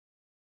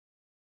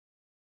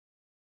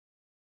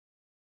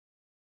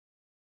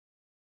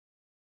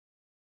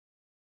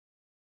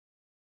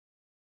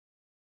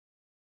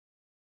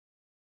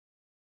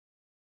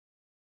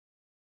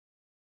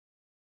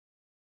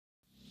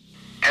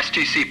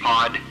STC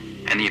Pod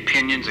and the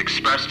opinions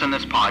expressed in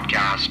this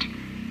podcast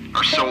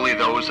are solely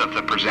those of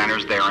the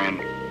presenters therein,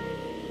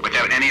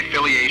 without any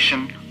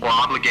affiliation or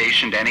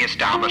obligation to any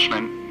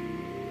establishment,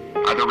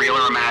 either real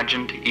or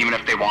imagined, even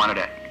if they wanted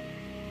it.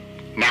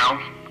 Now,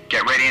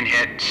 get ready and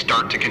hit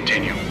start to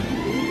continue.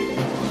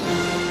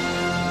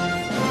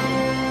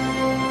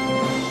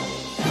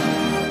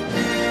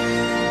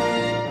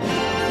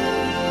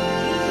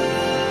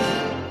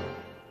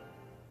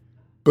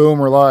 Boom,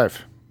 we're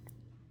live.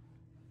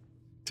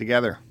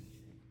 Together.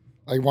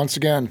 Like once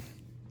again.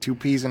 Two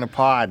peas in a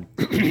pod.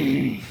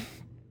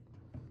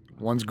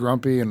 One's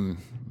grumpy and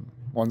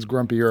one's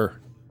grumpier.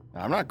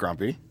 I'm not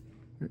grumpy.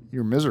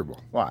 You're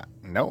miserable. What?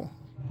 No.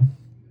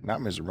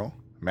 Not miserable.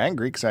 I'm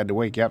angry because I had to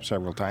wake you up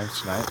several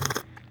times tonight.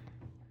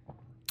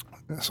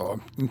 So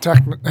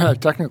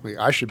technically,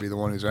 I should be the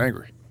one who's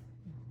angry.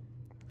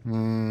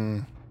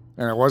 And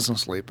I wasn't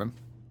sleeping.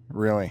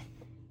 Really?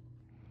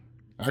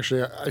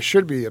 Actually, I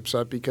should be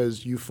upset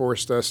because you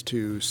forced us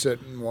to sit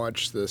and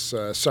watch this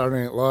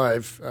Saturday Night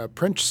Live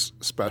Prince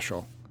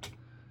special,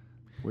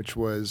 which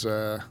was,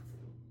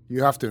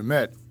 you have to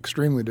admit,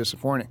 extremely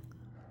disappointing.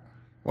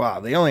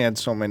 Well, they only had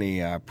so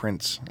many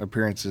Prince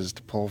appearances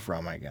to pull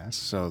from, I guess.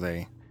 So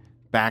they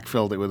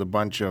backfilled it with a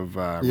bunch of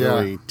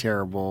really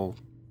terrible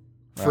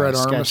Fred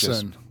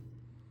sketches. Armisen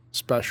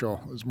special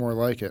is more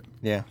like it.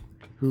 Yeah.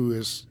 Who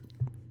is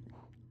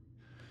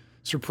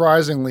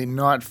surprisingly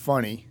not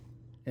funny.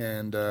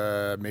 And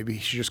maybe he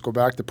should just go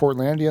back to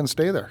Portlandia and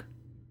stay there.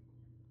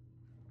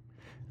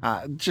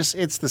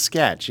 It's the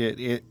sketch.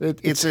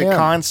 It's a him.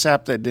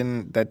 concept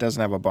that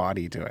doesn't have a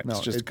body to it. No,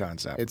 it's just a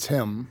concept. It's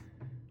him.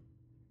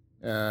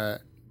 Sorry,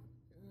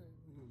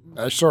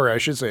 I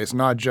should say it's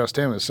not just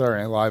him. It's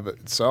Saturday Night Live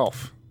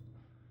itself.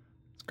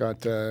 It's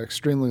got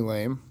extremely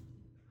lame.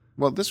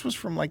 Well, this was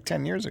from like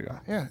 10 years ago.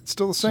 Yeah, it's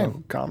still the same.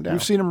 So calm down.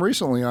 We've seen him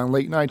recently on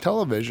late night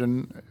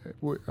television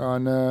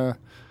on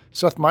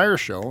Seth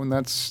Meyers' show, and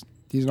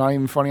he's not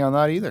even funny on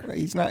that either.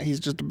 He's not. He's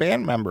just a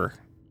band member.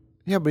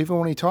 Yeah, but even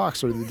when he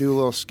talks or they do a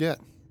little skit,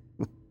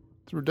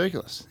 it's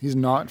ridiculous. He's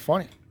not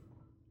funny.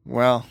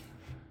 Well,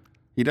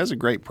 he does a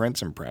great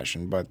Prince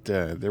impression, but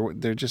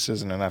there just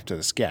isn't enough to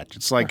the sketch.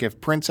 It's like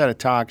if Prince had a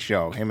talk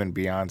show, him and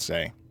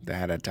Beyonce, they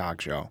had a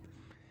talk show,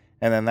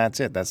 and then that's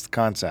it. That's the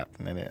concept,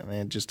 and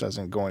it just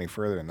doesn't go any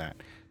further than that.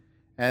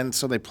 And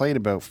so they played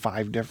about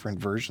 5 different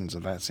versions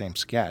of that same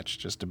sketch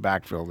just to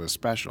backfill this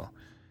special.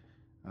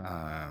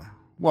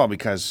 Well,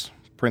 because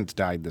Prince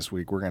died this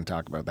week. We're going to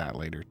talk about that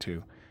later,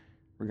 too.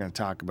 We're going to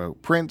talk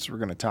about Prince. We're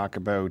going to talk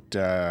about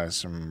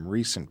some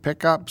recent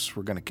pickups.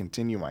 We're going to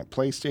continue my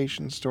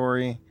PlayStation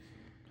story.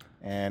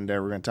 And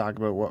we're going to talk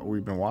about what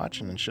we've been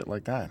watching and shit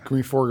like that. Can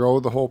we forego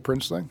the whole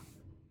Prince thing?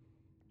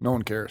 No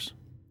one cares.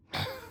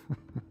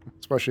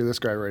 Especially this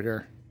guy right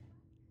here.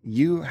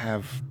 You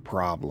have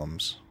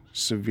problems,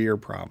 severe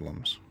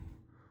problems,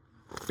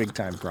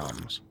 big-time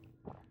problems.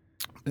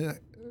 Yeah.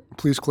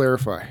 Please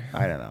clarify.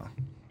 I don't know.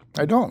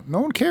 I don't.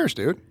 No one cares,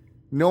 dude.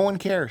 No one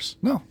cares.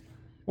 No.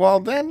 Well,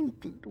 then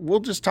we'll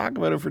just talk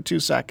about it for 2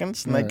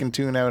 seconds, and they can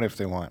tune out if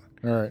they want.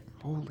 All right.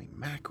 Holy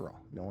mackerel.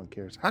 No one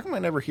cares. How come I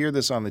never hear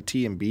this on the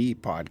T&B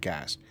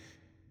podcast?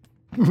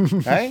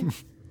 Hey?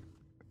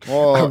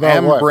 Well, About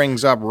M what?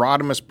 brings up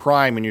Rodimus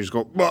Prime, and you just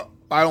go, well,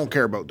 I don't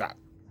care about that.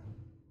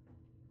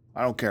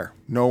 I don't care.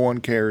 No one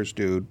cares,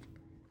 dude.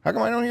 How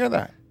come I don't hear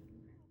that?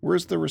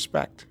 Where's the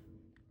respect?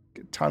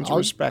 Get tons of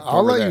respect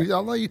over there.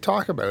 I'll let you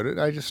talk about it.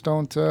 I just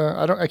don't.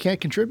 I can't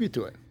contribute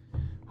to it.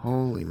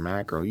 Holy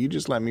mackerel. You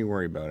just let me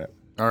worry about it.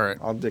 All right.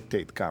 I'll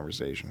dictate the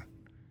conversation.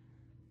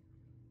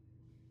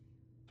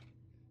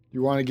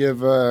 You want to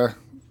give a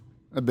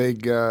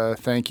big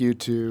thank you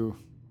to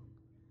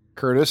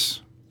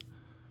Curtis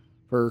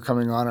for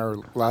coming on our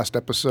last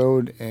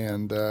episode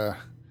and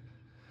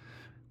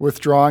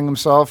withdrawing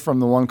himself from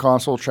the One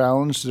Console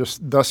Challenge,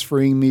 thus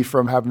freeing me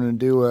from having to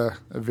do a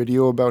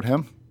video about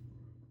him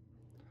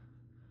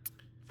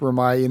for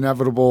my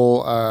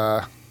inevitable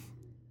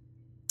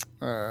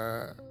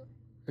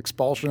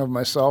expulsion of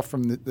myself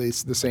from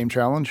the same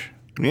challenge.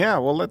 Yeah,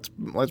 well, let's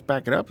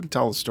back it up and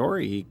tell the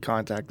story. He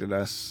contacted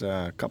us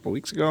a couple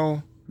weeks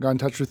ago. Got in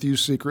touch with you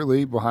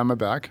secretly behind my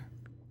back.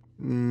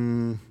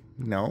 No,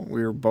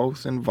 we were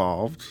both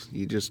involved.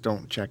 You just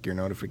don't check your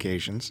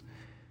notifications.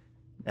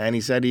 And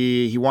he said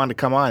he wanted to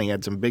come on. He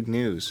had some big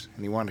news,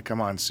 and he wanted to come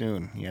on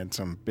soon. He had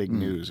some big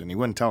news, and he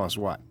wouldn't tell us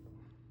what.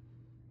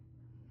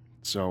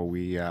 So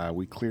we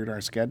cleared our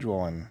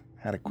schedule and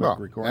had a quick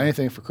recording.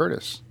 Anything for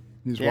Curtis.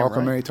 He's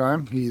welcome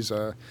anytime. He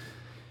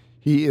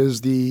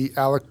is the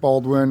Alec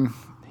Baldwin.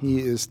 He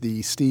is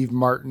the Steve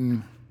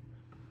Martin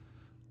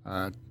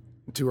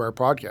to our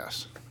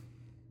podcast.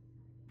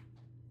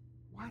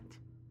 What?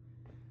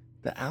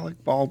 The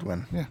Alec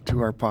Baldwin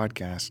to our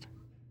podcast,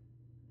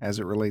 as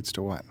it relates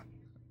to what?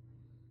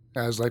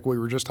 As like we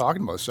were just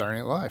talking about Saturday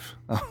Night Live,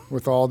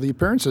 with all the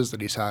appearances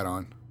that he's had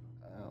on.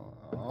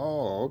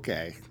 Oh,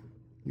 okay.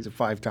 He's a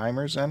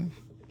 5-timers then?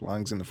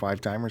 Belongs in the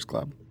 5-timers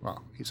club?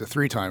 Well, he's a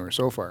 3-timer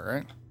so far,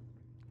 right?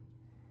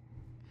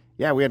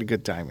 Yeah, we had a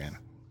good time, man.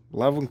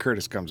 Love when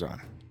Curtis comes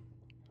on.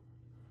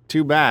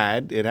 too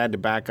bad it had to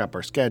back up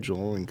our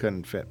schedule and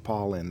couldn't fit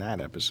Paul in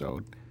that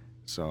episode.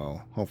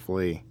 So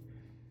hopefully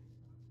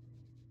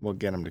we'll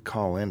get him to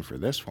call in for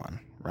this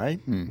one, right?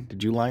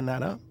 Did you line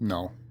that up?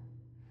 No.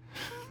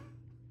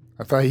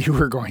 I thought you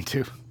were going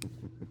to.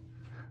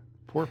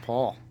 Poor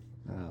Paul.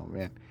 Oh,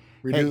 man.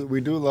 We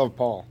do love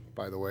Paul,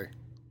 by the way.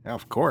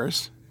 Of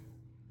course.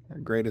 Our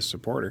greatest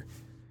supporter.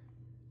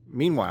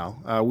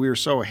 Meanwhile, we are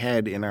so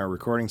ahead in our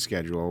recording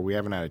schedule, we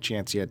haven't had a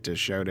chance yet to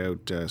shout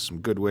out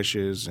some good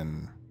wishes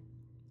and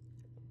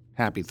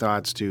happy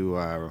thoughts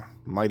to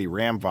Mighty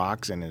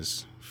Ramvox and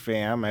his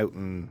fam out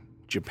in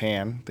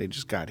Japan. They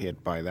just got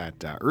hit by that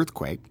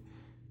earthquake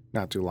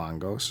not too long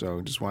ago.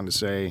 So just wanted to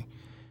say,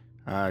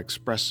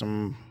 express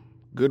some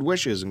good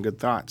wishes and good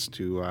thoughts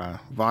to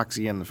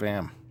Voxy and the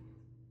fam.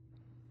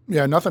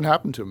 Yeah, nothing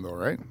happened to him, though,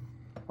 right?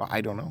 Well, I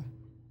don't know.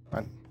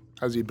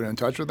 Has he been in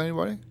touch with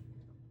anybody?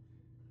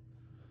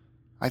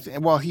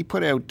 Well, he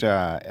put out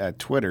a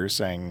Twitter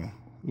saying,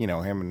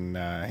 him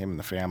and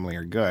the family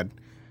are good.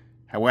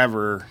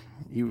 However,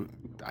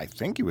 I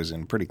think he was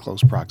in pretty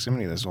close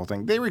proximity to this whole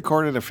thing. They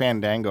recorded a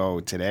Fandango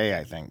today,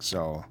 I think,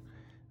 so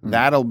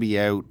that'll be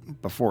out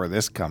before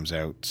this comes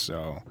out.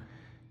 So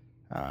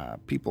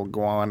people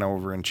go on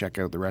over and check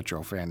out the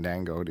Retro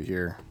Fandango to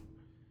hear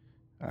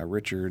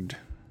Mr.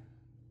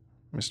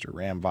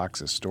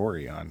 Ramvox's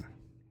story on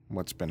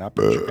what's been up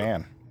in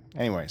Japan.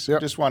 Anyways,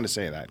 Just wanted to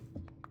say that.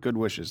 Good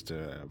wishes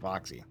to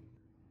Voxy.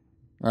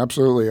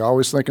 Absolutely.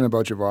 Always thinking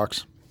about you,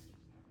 Vox.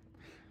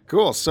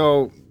 Cool.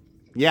 So,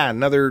 yeah,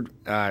 another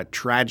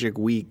tragic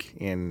week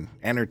in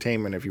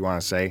entertainment, if you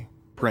want to say.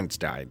 Prince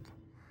died.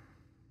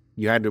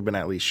 You had to have been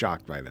at least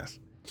shocked by this.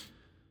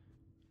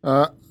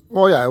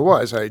 Well, yeah, I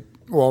was.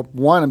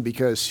 One,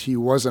 because he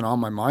wasn't on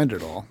my mind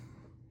at all.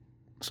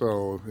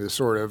 So it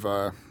sort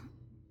of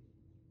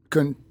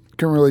couldn't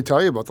really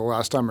tell you about the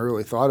last time I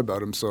really thought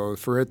about him. So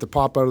for it to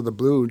pop out of the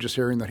blue, just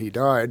hearing that he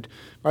died,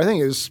 I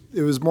think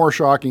it was more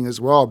shocking as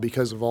well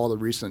because of all the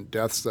recent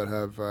deaths that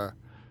have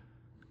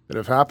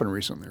happened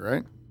recently,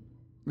 right?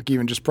 Like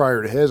even just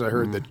prior to his, I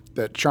heard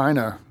that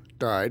China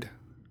died,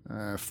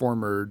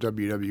 former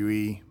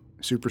WWE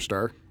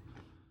superstar,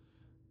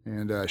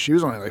 and she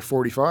was only like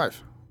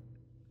 45.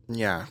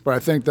 Yeah, but I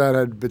think that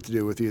had a bit to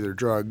do with either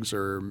drugs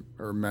or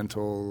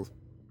mental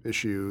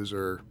issues,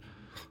 or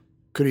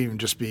could even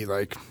just be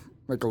like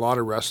a lot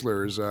of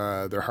wrestlers,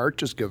 their heart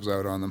just gives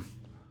out on them.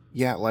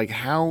 Yeah, like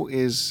how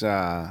is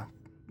the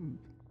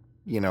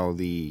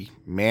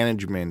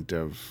management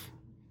of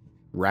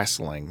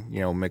wrestling,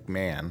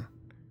 McMahon,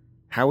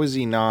 how is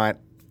he not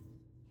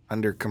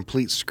under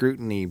complete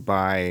scrutiny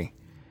by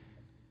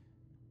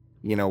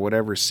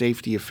whatever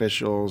safety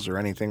officials or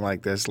anything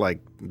like this? Like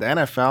the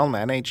NFL and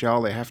the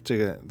NHL,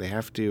 they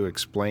have to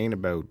explain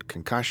about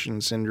concussion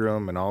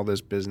syndrome and all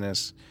this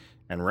business.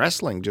 And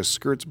wrestling just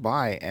skirts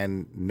by,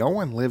 and no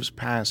one lives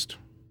past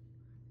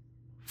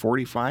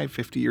 45,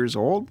 50 years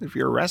old if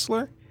you're a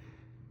wrestler.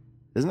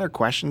 Isn't there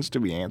questions to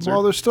be answered?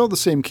 Well, there's still the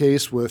same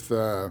case with,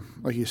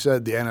 like you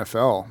said, the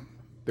NFL.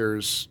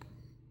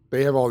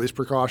 They have all these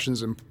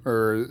precautions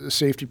or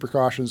safety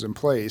precautions in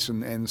place,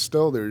 and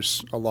still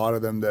there's a lot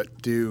of them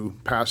that do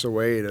pass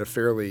away at a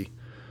fairly,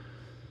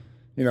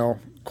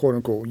 quote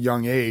unquote,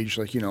 young age,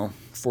 like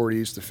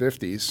 40s to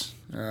 50s.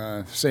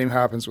 Same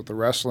happens with the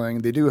wrestling.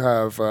 They do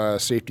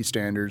have safety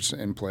standards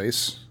in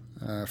place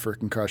for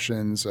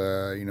concussions. They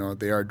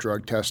are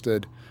drug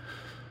tested.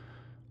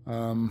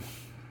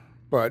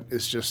 But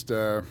it's just...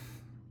 well,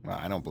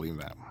 I don't believe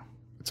that.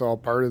 It's all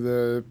part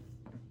of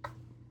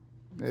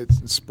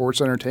it's sports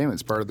entertainment.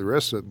 It's part of the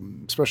risk,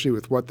 especially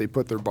with what they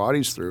put their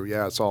bodies through.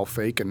 Yeah, it's all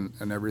fake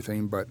and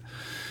everything, but...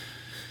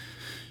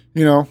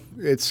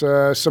 it's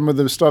some of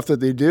the stuff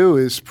that they do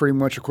is pretty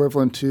much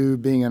equivalent to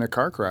being in a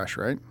car crash,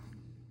 right?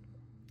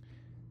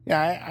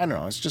 Yeah, I don't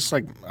know. It's just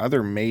like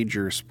other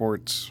major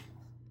sports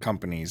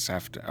companies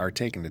are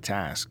taken to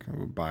task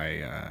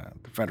by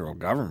the federal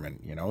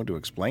government, to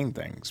explain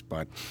things.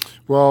 But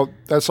well,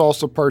 that's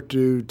also part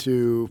due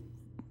to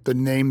the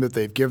name that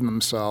they've given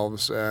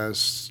themselves.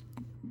 As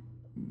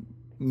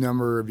a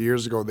number of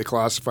years ago, they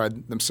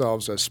classified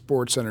themselves as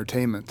sports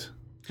entertainment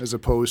as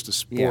opposed to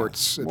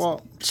sports. Yeah.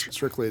 It's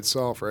strictly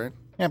itself, right?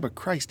 Yeah, but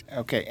Christ,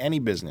 okay, any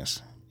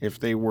business, if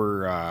they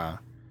were,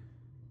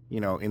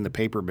 in the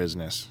paper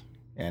business,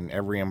 and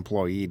every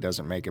employee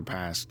doesn't make it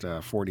past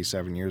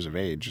 47 years of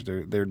age,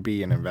 there'd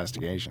be an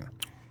investigation.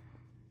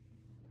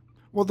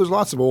 Well, there's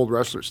lots of old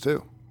wrestlers,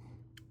 too.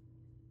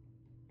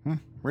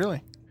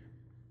 Really?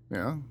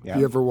 Yeah.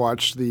 You ever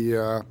watch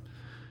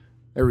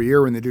every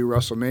year when they do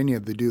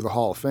WrestleMania, they do the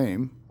Hall of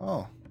Fame.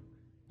 Oh.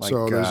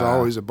 So there's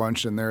always a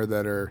bunch in there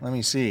that are... Let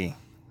me see.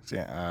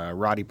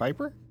 Roddy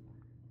Piper?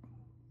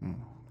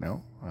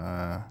 No.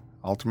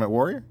 Ultimate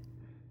Warrior?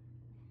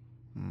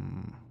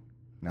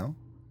 No.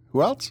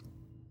 Who else?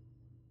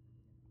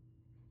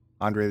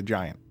 Andre the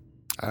Giant.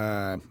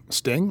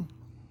 Sting?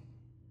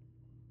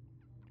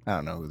 I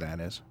don't know who that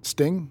is.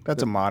 Sting?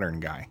 That's a modern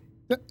guy.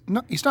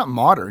 No, he's not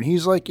modern.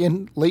 He's like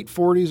in late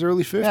 40s,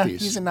 early 50s. Yeah,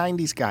 he's a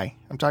 90s guy.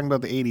 I'm talking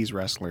about the 80s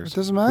wrestlers. It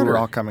doesn't matter. Who are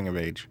all coming of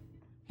age.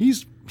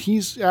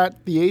 He's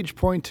at the age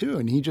point too,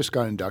 and he just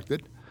got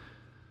inducted.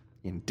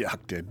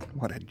 Inducted.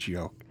 What a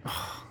joke.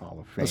 Hall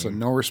of Fame. Listen,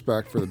 no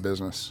respect for the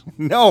business.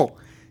 No,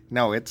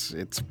 it's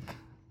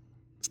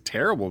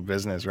terrible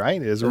business,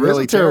 right? It's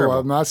really isn't terrible.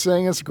 I'm not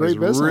saying it's great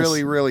business.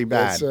 Really, really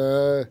bad.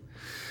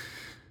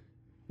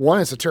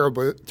 It's a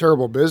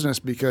terrible business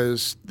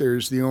because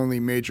there's the only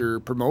major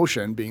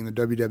promotion being the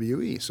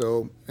WWE.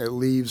 So it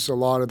leaves a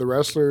lot of the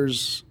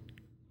wrestlers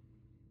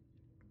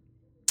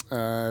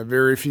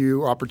very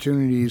few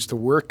opportunities to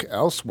work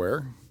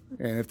elsewhere.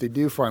 And if they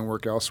do find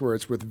work elsewhere,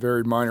 it's with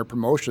very minor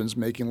promotions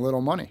making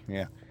little money.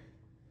 Yeah.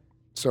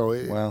 So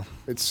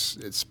it's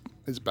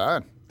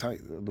bad.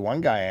 The one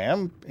guy I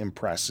am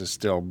impressed is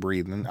still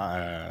breathing.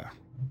 The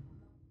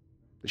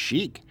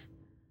Sheik.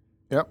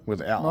 Yep.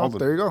 With all the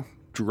there you go.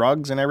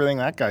 drugs and everything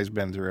that guy's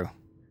been through.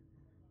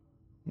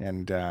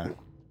 And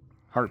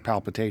heart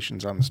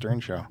palpitations on the Stern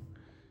Show.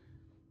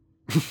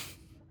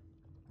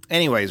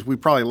 Anyways, we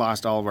probably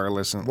lost all of our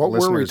listeners. What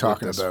were we with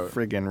talking this about?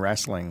 Friggin'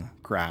 wrestling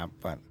crap,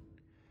 but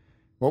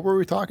What were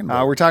we talking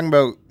about? we're talking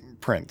about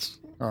Prince.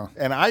 Oh.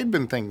 And I'd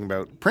been thinking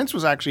about Prince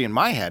was actually in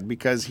my head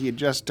because he had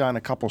just done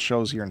a couple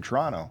shows here in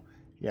Toronto.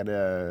 He had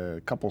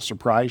a couple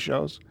surprise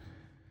shows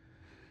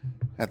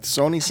at the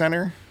Sony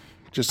Center,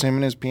 just him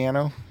and his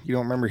piano. You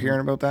don't remember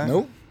hearing about that?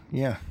 Nope.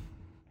 Yeah.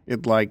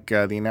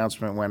 The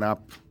announcement went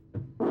up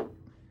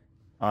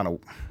on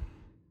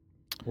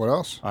What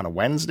else? a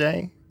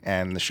Wednesday,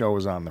 and the show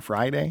was on the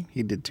Friday.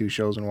 He did 2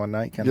 shows in one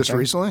night. Kind of Just thing.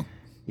 recently?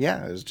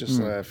 Yeah, it was just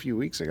a few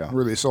weeks ago.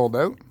 Really sold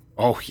out?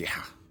 Oh,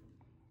 yeah.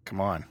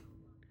 Come on.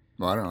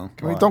 Well, I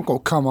don't know. on. Don't go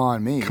come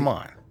on me. Come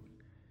on.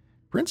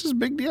 Prince is a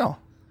big deal.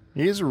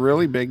 He is a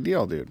really big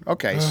deal, dude.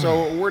 Okay,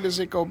 so where does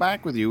it go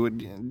back with you?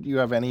 Do you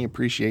have any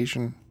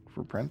appreciation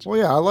for Prince? Well,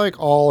 yeah, I like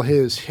all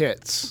his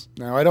hits.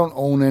 Now, I don't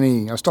own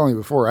any. I was telling you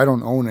before, I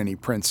don't own any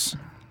Prince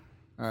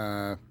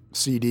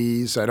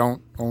CDs. I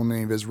don't own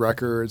any of his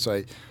records.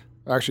 I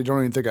actually don't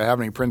even think I have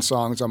any Prince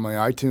songs on my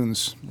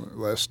iTunes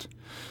list.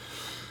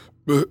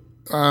 But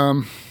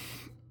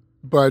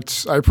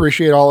I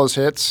appreciate all his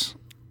hits.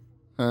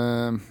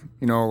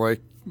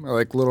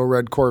 Like Little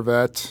Red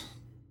Corvette,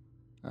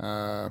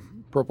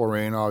 Purple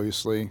Rain,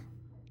 obviously.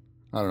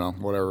 I don't know,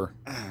 whatever.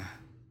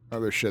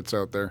 Other shit's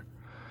out there.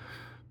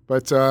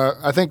 But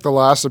I think the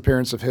last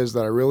appearance of his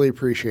that I really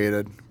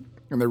appreciated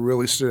and that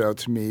really stood out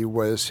to me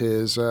was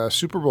his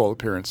Super Bowl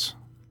appearance.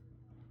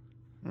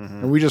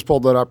 Mm-hmm. And we just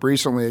pulled that up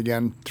recently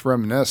again to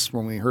reminisce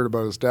when we heard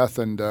about his death.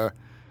 And,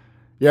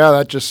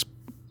 that just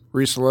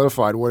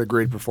re-solidified what a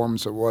great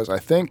performance it was. I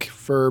think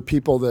for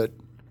people that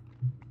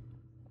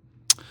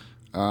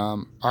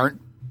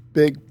aren't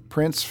big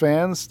Prince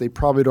fans, they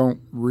probably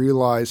don't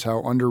realize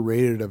how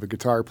underrated of a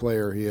guitar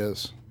player he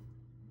is.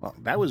 Well,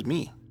 that was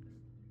me.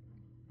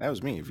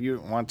 If you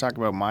want to talk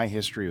about my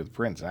history with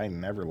Prince, I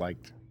never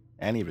liked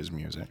any of his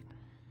music.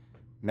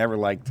 Never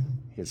liked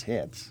his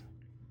hits.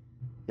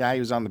 Yeah, he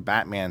was on the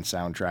Batman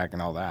soundtrack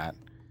and all that.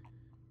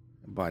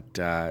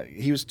 But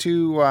he was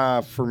too,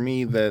 for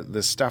me,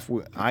 the stuff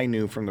I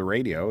knew from the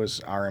radio is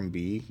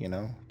R&B,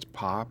 it's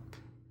pop,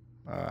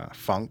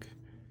 funk.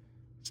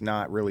 It's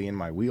not really in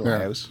my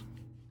wheelhouse. Yeah.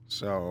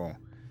 So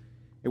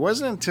it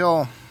wasn't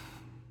until,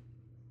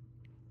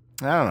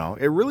 I don't know,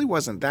 it really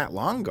wasn't that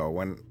long ago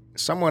when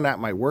someone at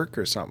my work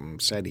or something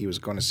said he was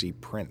going to see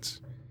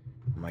Prince.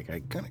 I'm like,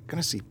 I'm going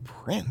to see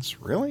Prince?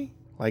 Really?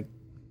 Like,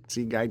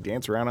 see a guy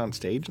dance around on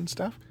stage and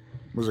stuff?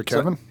 Was it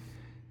Kevin?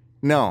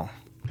 No.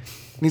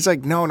 And he's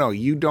like, no,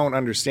 you don't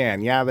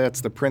understand. Yeah,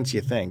 that's the Prince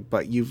you think,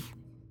 but you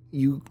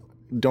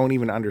don't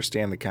even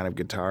understand the kind of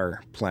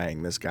guitar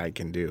playing this guy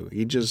can do.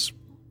 He just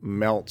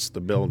melts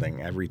the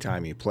building every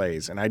time he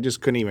plays, and I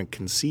just couldn't even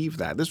conceive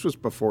that. This was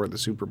before the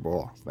Super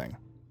Bowl thing.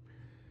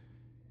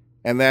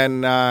 And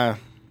then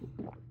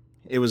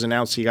it was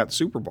announced he got the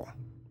Super Bowl,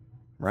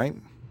 right?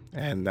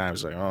 And I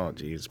was like, oh,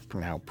 geez,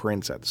 now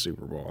Prince at the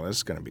Super Bowl. This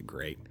is going to be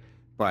great.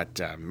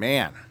 But,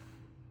 man,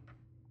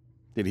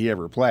 did he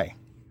ever play?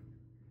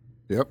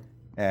 Yep.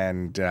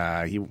 And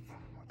I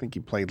think he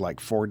played like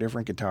 4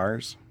 different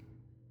guitars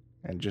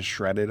and just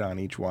shredded on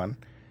each one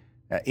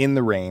in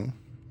the rain.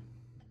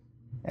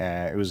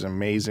 It was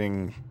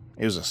amazing.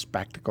 It was a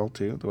spectacle,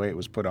 too, the way it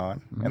was put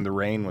on. Mm-hmm. And the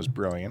rain was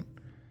brilliant.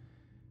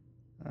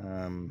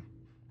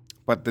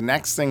 But the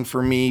next thing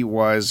for me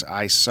was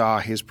I saw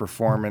his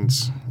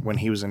performance when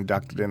he was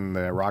inducted in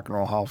the Rock and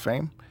Roll Hall of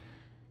Fame.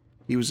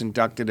 He was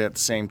inducted at the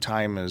same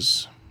time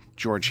as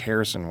George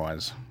Harrison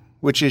was,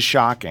 which is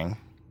shocking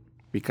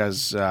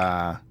because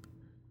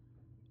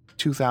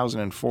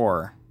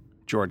 2004,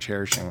 George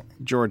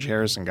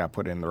Harrison got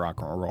put in the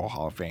Rock and Roll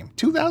Hall of Fame.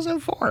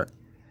 2004.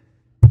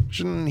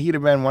 Shouldn't he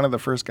have been one of the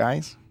first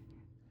guys?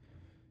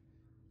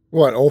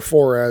 What,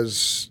 04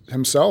 as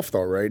himself,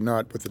 though, right?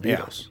 Not with the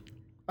Beatles.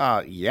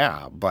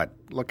 Yeah, but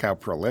look how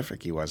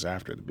prolific he was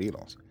after the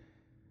Beatles.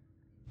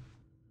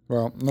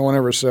 Well, no one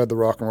ever said the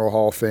Rock and Roll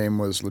Hall of Fame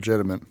was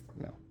legitimate.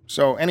 No.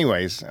 So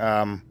anyways,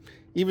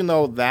 even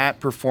though that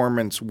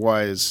performance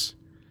was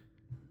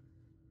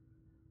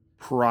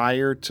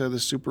prior to the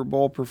Super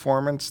Bowl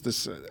performance,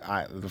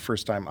 the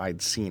first time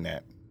I'd seen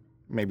it,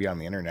 maybe on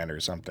the internet or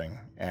something.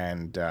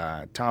 And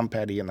Tom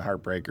Petty and the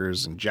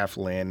Heartbreakers and Jeff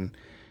Lynne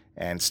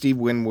and Steve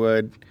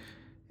Winwood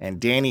and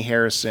Danny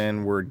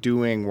Harrison were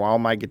doing While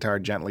My Guitar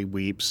Gently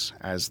Weeps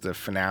as the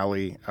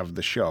finale of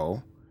the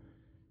show.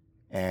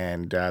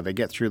 And they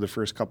get through the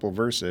first couple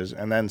verses,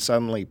 and then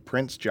suddenly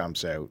Prince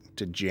jumps out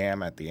to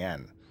jam at the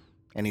end.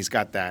 And he's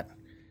got that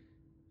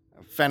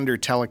Fender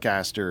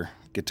Telecaster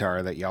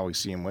guitar that you always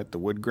see him with, the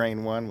wood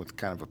grain one with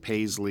kind of a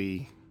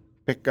paisley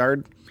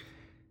pickguard,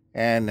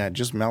 and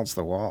just melts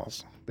the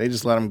walls. They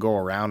just let him go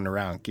around and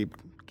around, keep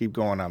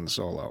going on the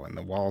solo, and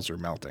the walls are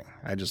melting.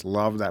 I just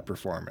love that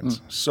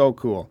performance. So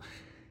cool.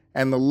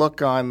 And the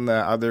look on the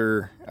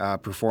other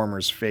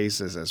performers'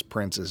 faces as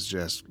Prince is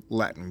just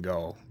letting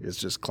go is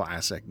just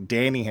classic.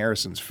 Danny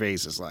Harrison's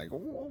face is like,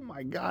 oh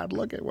my God,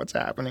 look at what's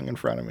happening in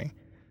front of me.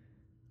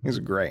 He's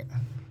great.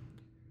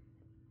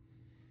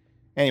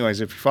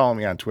 Anyways, if you follow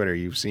me on Twitter,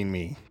 you've seen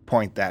me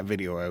point that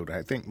video out,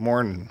 I think,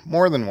 more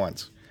than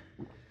once.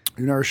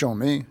 You've never shown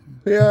me.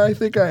 Yeah, I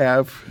think I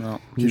have. No.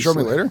 Can you show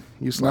me later?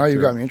 Now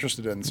you got me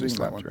interested in seeing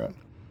that one. It.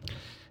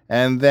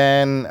 And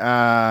then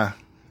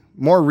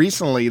more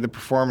recently, the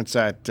performance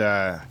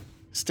that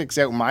sticks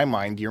out in my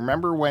mind, do you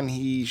remember when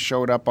he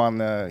showed up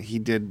he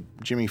did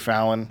Jimmy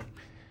Fallon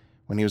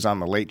when he was on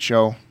The Late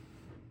Show?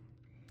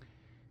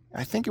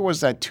 I think it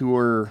was that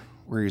tour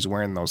where he was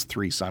wearing those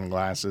 3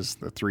 sunglasses,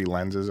 the 3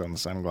 lenses on the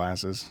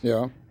sunglasses.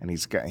 Yeah. And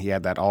he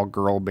had that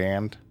all-girl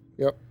band.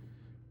 Yep.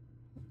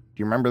 Do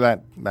you remember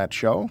that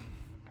show?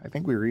 I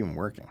think we were even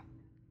working.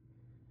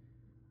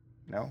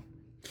 No?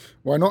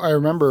 Well, I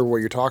remember what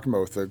you're talking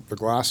about with the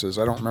glasses.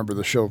 I don't remember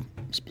the show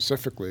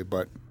specifically,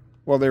 but...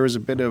 Well, there was a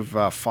bit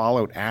of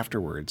fallout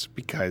afterwards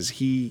because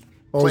he...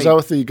 was that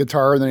with the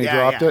guitar and then he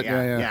dropped it?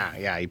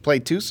 Yeah. He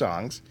played 2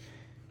 songs.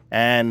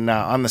 And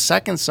on the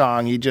second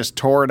song, he just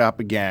tore it up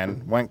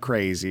again, went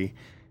crazy,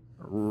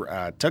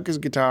 took his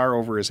guitar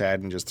over his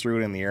head and just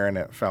threw it in the air and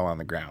it fell on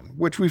the ground,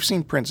 which we've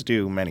seen Prince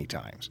do many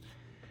times.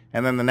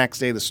 And then the next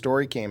day, the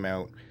story came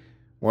out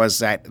was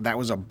that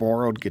was a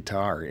borrowed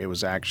guitar. It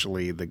was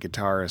actually the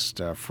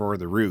guitarist for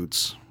The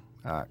Roots,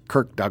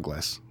 Kirk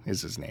Douglas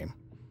is his name.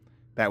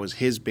 That was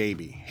his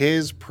baby.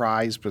 His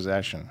prized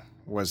possession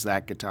was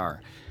that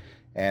guitar.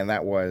 And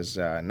that was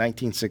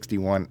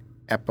 1961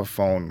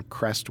 Epiphone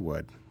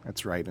Crestwood.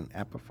 That's right, an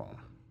Epiphone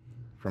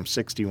from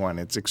 61.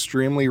 It's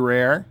extremely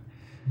rare,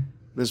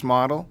 this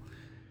model.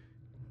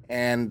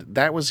 And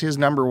that was his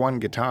number 1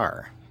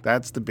 guitar.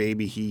 That's the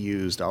baby he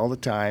used all the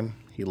time.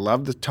 He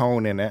loved the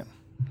tone in it.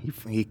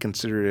 He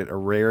considered it a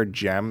rare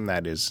gem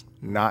that is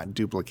not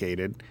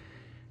duplicated.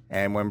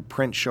 And when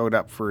Prince showed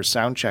up for a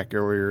sound check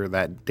earlier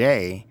that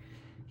day,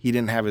 he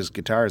didn't have his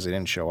guitars. They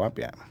didn't show up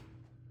yet.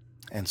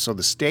 And so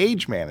the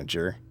stage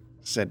manager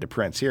said to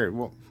Prince, here,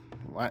 well,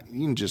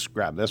 you can just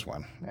grab this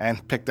one,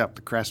 and picked up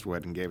the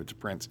Crestwood and gave it to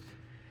Prince.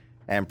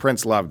 And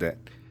Prince loved it.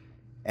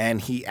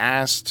 And he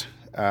asked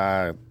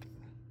the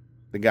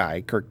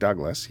guy, Kirk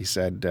Douglas, he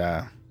said,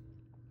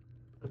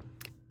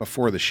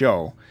 before the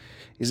show,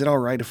 is it all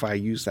right if I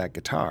use that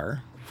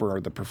guitar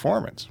for the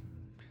performance?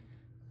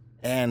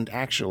 And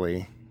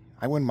actually,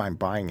 I wouldn't mind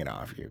buying it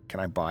off you. Can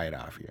I buy it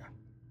off you?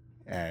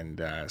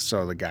 And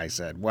so the guy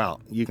said,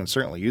 well, you can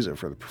certainly use it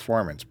for the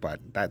performance,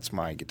 but that's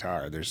my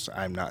guitar.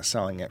 I'm not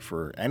selling it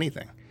for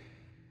anything.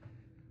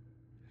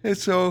 And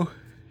so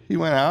he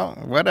went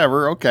out,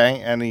 whatever,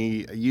 okay. And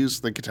he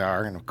used the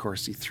guitar, and of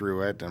course he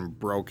threw it and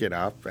broke it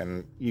up.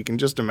 And you can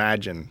just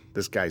imagine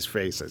this guy's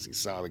face as he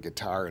saw the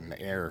guitar in the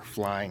air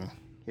flying,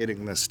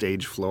 hitting the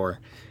stage floor.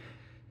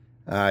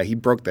 He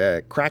cracked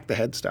the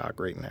headstock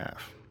right in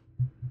half.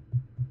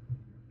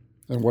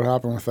 And what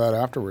happened with that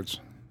afterwards?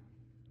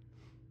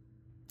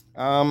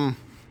 The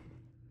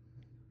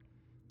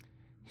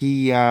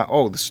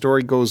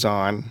story goes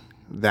on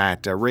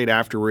that right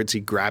afterwards he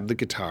grabbed the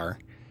guitar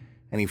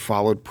and he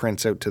followed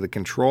Prince out to the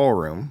control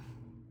room,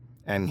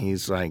 and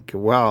he's like,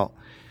 well,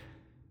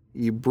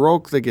 you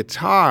broke the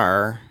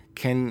guitar.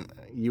 Can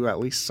you at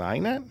least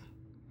sign it?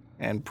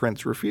 And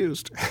Prince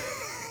refused.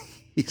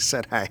 He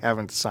said, I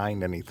haven't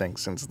signed anything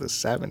since the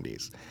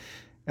 70s,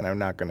 and I'm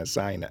not going to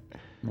sign it.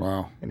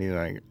 Wow. And he's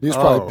like, he was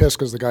probably pissed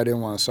because the guy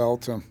didn't want to sell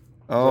it to him.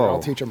 Oh. I'll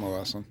teach him a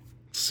lesson.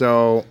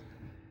 So,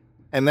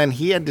 and then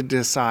he had to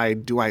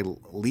decide, do I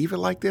leave it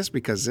like this?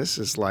 Because this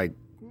is like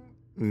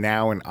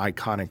now an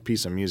iconic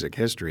piece of music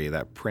history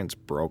that Prince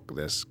broke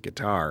this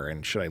guitar.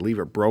 And should I leave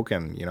it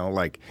broken,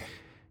 like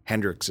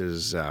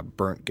Hendrix's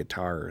burnt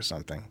guitar or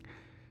something?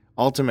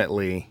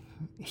 Ultimately,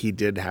 he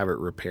did have it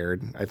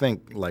repaired. I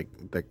think like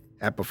the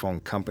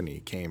Epiphone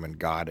company came and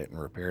got it and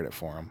repaired it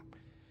for him.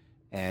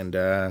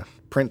 And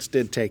Prince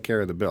did take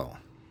care of the bill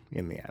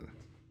in the end.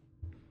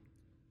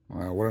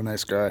 Wow, what a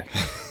nice guy.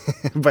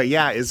 But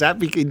yeah,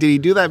 did he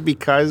do that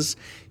because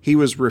he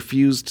was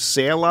refused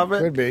sale of it?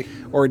 Could be.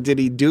 Or did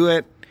he do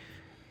it,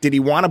 did he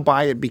want to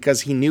buy it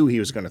because he knew he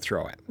was going to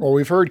throw it? Well,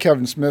 we've heard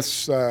Kevin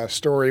Smith's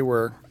story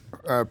where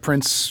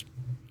Prince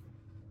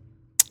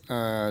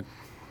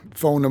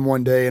phoned him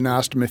one day and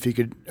asked him if he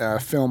could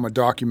film a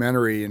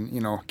documentary.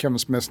 And, Kevin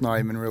Smith's not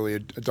even really a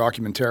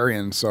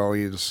documentarian, so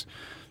he was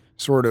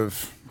sort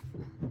of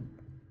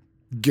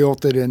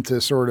guilted into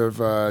sort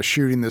of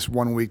shooting this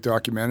 1 week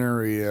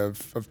documentary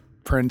of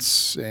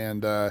Prince,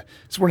 and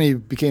it's when he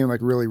became like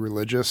really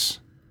religious.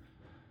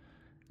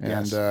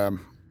 And Yes.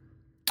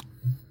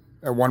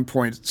 At one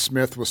point,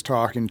 Smith was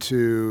talking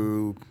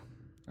to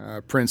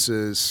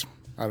Prince's,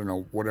 I don't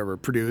know, whatever,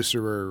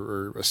 producer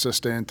or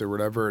assistant or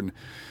whatever, and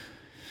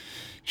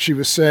she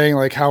was saying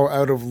like how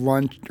out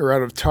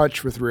of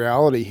touch with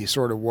reality he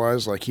sort of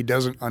was. Like he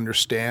doesn't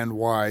understand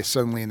why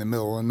suddenly in the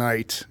middle of the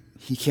night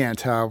he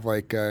can't have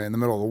like in the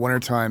middle of the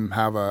wintertime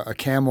have a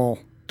camel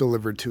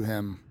delivered to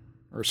him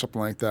or something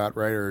like that,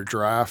 right? Or a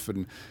giraffe,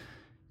 and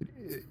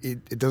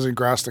it doesn't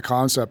grasp the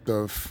concept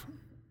of,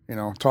 you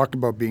know, talk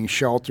about being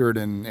sheltered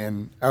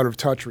and out of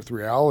touch with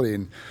reality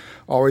and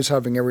always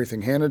having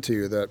everything handed to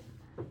you. That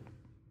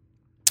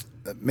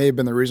may have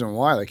been the reason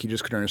why. Like, you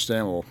just couldn't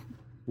understand, well,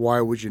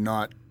 why would you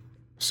not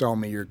sell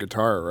me your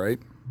guitar, right?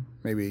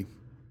 Maybe,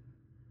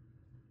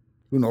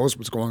 who knows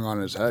what's going on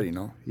in his head, you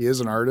know? He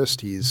is an artist.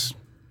 He's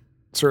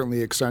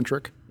certainly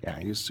eccentric. Yeah,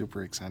 he was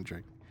super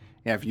eccentric.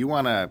 Yeah, if you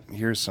want to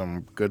hear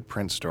some good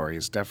Prince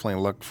stories,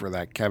 definitely look for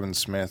that Kevin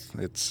Smith.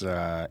 It's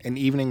An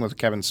Evening with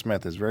Kevin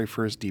Smith, his very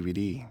first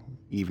DVD,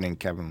 Evening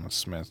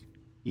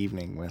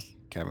with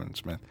Kevin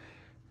Smith.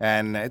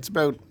 And it's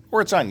about,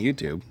 or it's on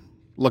YouTube.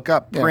 Look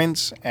up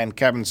Prince and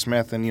Kevin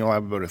Smith, and you'll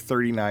have about a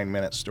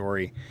 39-minute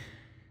story.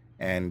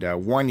 And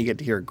one, you get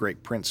to hear a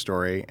great Prince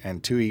story,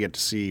 and two, you get to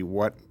see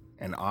what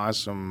an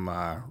awesome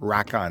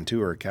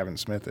raconteur Kevin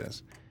Smith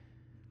is.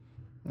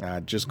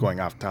 Just going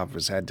off the top of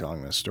his head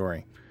telling this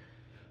story.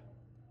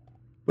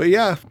 But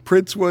yeah,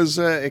 Prince was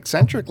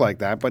eccentric like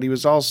that, but he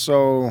was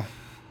also,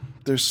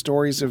 there's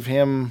stories of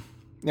him,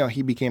 you know,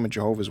 he became a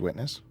Jehovah's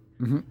Witness,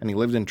 and he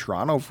lived in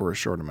Toronto for a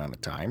short amount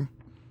of time.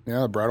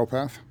 Yeah, Bridle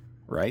Path.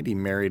 Right? He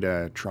married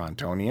a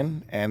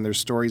Torontonian, and there's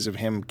stories of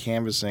him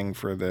canvassing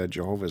for the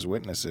Jehovah's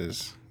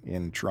Witnesses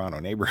in Toronto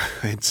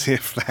neighborhoods.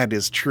 If that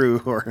is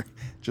true or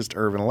just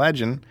urban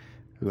legend,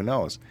 who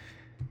knows?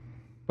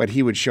 But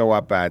he would show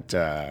up at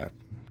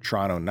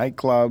Toronto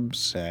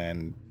nightclubs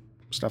and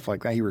stuff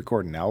like that. He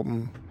recorded an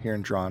album here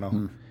in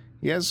Toronto.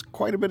 He has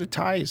quite a bit of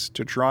ties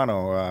to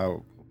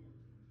Toronto.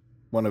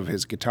 One of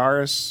his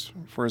guitarists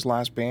for his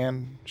last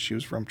band, she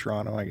was from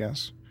Toronto, I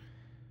guess.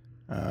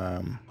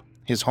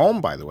 His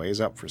home, by the way, is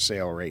up for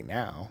sale right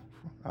now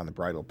on the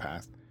Bridle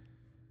Path.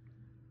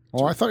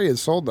 Oh, I thought he had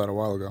sold that a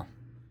while ago.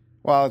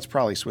 Well, it's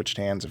probably switched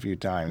hands a few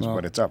times,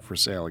 but it's up for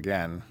sale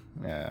again.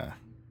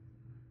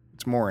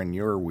 It's more in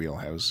your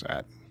wheelhouse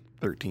at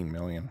 $13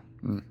 million.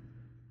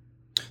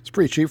 It's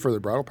pretty cheap for the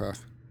Bridle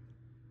Path.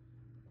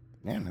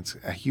 Man, it's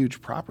a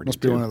huge property. Must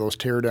be one of those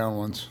tear down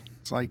ones.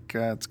 It's like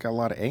it's got a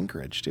lot of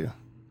anchorage too.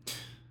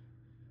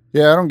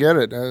 Yeah, I don't get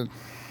it.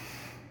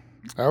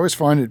 I always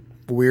find it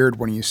weird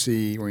when you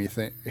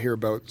hear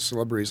about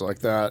celebrities like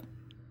that,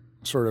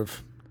 sort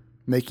of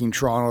making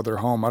Toronto their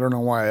home. I don't know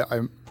why.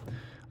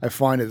 I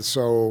find it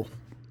so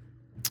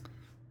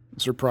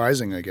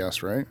surprising, I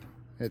guess, right?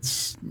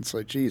 It's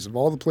like, geez, of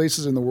all the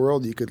places in the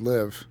world you could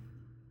live,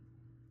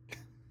 you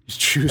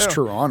choose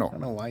Toronto. I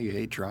don't know why you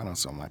hate Toronto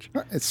so much.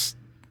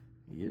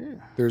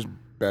 There's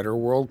better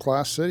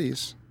world-class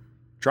cities.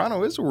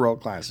 Toronto is a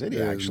world-class city,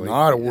 It is actually.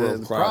 not a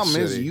world-class The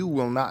problem is city. you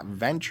will not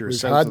venture We've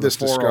south had of this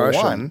the 401.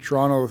 discussion.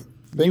 Toronto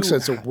thinks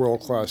it's a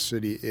world-class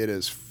city. It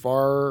is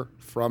far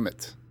from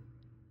it.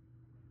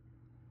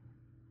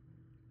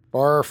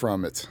 Far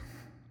from it.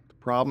 The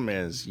problem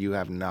is you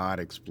have not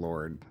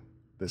explored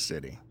the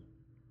city.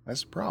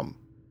 That's the problem.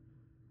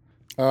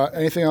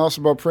 Anything else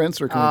about Prince,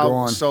 or can we go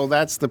on? So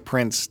that's the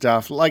Prince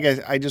stuff. Like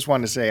I just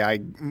wanted to say, I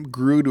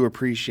grew to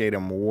appreciate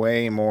him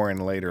way more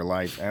in later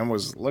life, and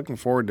was looking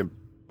forward to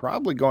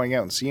probably going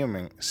out and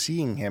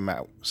seeing him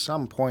at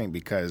some point,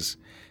 because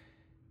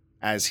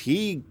as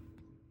he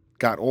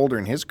got older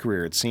in his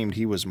career, it seemed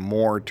he was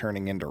more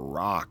turning into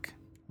rock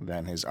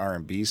than his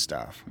R&B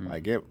stuff.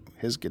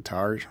 His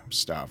guitar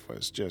stuff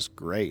was just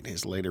great.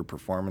 His later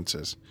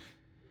performances.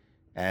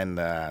 And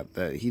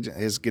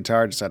his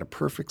guitar just had a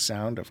perfect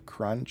sound of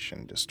crunch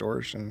and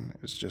distortion.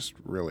 It was just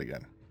really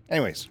good.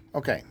 Anyways,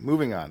 okay,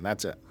 moving on.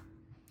 That's it.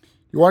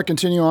 You want to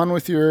continue on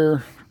with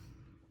your,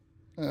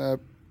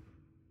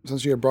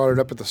 since you had brought it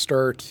up at the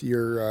start,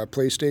 your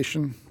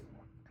PlayStation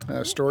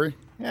story?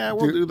 Yeah,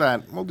 we'll do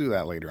that. We'll do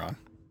that later on.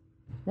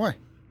 Why?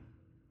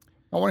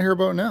 I want to hear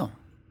about it now.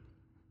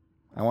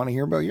 I want to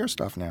hear about your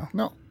stuff now.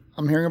 No,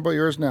 I'm hearing about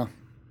yours now.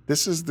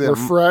 This is the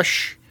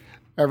Refresh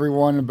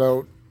everyone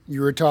about,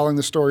 you were telling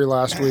the story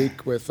last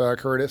week with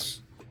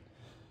Curtis.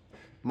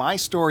 My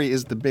story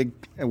is the big,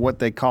 what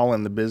they call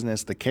in the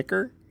business, the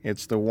kicker.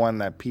 It's the one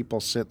that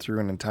people sit through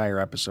an entire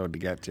episode to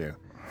get to.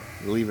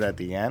 You leave it at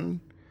the end.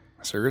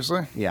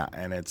 Seriously? Yeah,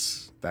 and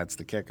that's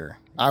the kicker.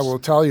 I will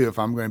tell you if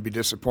I'm going to be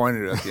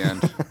disappointed at the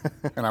end,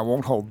 and I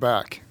won't hold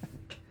back.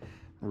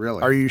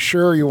 Really? Are you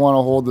sure you want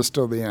to hold this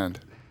till the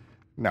end?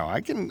 No, I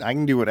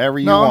can do whatever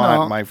you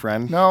want, my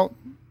friend. No.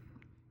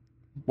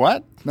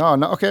 What? No.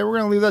 Okay, we're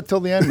going to leave that till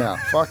the end now.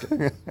 Fuck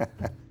it.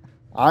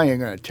 I ain't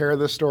going to tear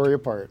this story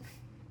apart.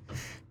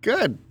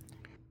 Good.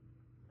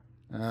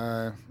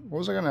 What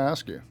was I going to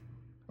ask you?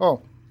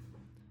 Oh,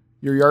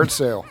 your yard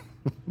sale.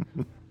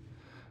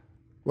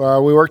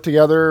 Well, we worked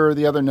together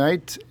the other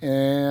night,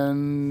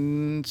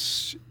 and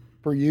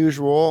per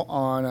usual,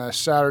 on a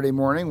Saturday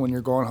morning when you're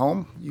going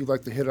home, you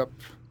like to hit up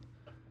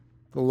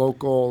the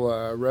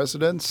local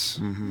residents,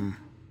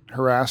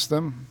 harass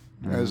them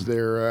as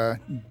they're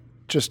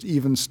just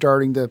even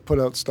starting to put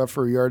out stuff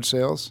for yard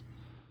sales.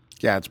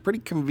 Yeah, it's pretty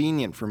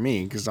convenient for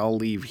me because I'll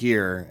leave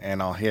here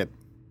and I'll hit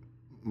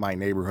my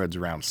neighborhoods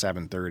around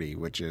 7:30,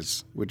 which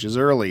is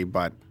early,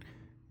 but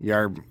you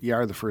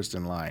are the first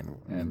in line,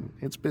 and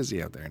it's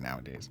busy out there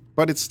nowadays.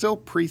 But it's still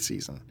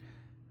preseason.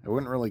 I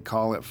wouldn't really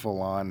call it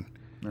full on.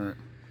 All right.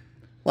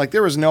 Like,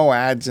 there was no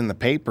ads in the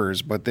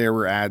papers, but there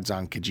were ads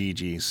on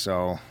Kijiji,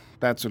 so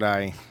that's what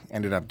I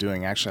ended up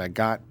doing. Actually, I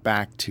got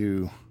back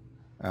to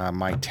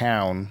my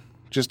town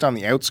just on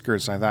the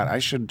outskirts. I thought I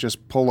should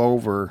just pull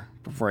over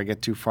before I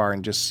get too far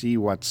and just see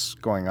what's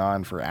going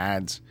on for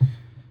ads.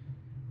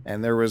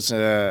 And there was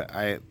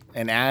an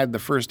ad. The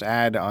first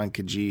ad on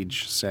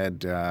Kijiji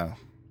said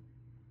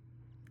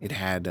it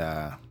had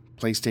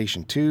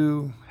PlayStation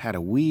 2, had a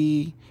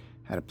Wii,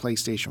 had a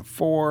PlayStation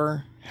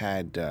 4,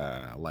 had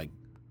like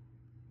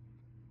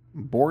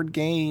board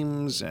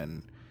games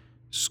and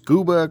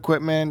scuba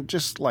equipment,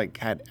 just like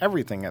had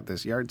everything at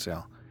this yard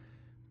sale.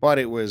 But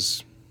it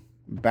was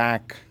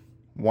back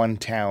one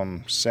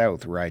town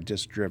south where I'd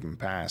just driven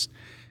past.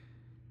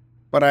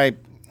 But I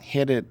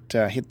hit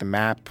the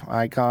map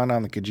icon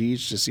on the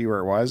Kijiji to see where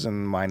it was,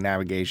 and my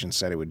navigation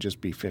said it would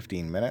just be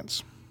 15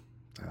 minutes.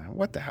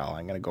 What the hell?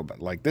 I'm going to go, but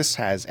like, this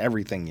has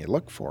everything you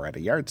look for at a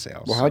yard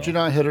sale. Well, how'd you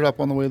not hit it up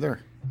on the way there?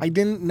 I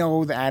didn't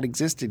know the ad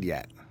existed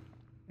yet,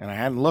 and I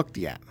hadn't looked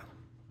yet.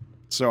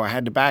 So I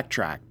had to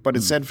backtrack, but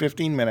it said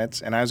 15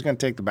 minutes, and I was going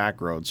to take the back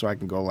road so I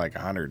can go like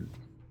 100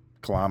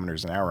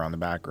 kilometers an hour on the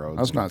back road.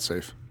 That's not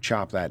safe.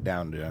 Chop that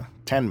down to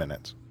 10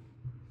 minutes.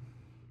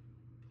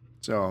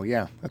 So,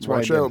 yeah, that's what I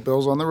Watch did. out.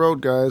 Bill's on the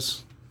road,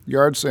 guys.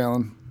 Yard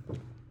sailing.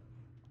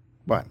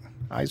 But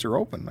eyes are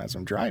open as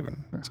I'm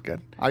driving. That's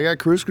good. I got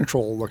cruise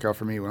control to look out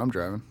for me when I'm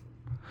driving.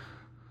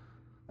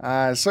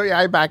 So, yeah,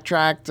 I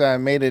backtracked,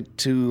 made it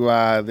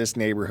to this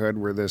neighborhood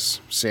where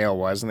this sale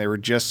was, and they were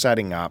just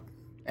setting up.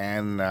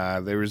 And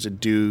there was a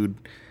dude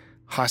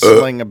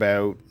hustling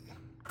about,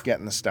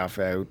 getting the stuff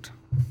out.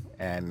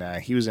 And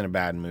he was in a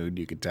bad mood,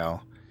 you could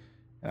tell.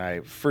 And I,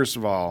 first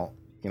of all,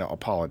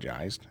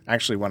 apologized.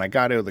 Actually, when I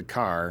got out of the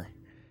car,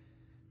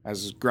 I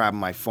was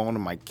grabbing my phone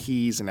and my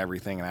keys and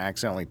everything, and I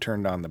accidentally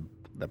turned on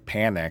the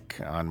panic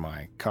on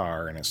my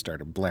car, and it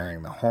started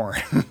blaring the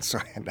horn. So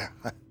I had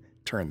to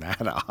turn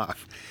that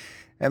off.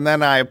 And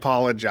then I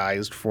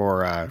apologized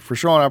for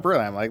showing up early.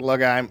 I'm like,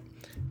 look, I'm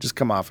just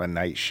come off a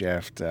night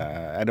shift.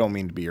 I don't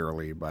mean to be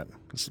early, but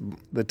it's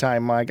the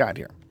time I got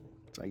here.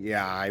 It's like,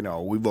 yeah, I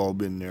know. We've all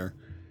been there.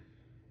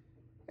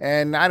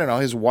 And I don't know,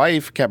 his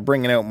wife kept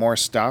bringing out more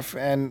stuff,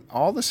 and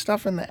all the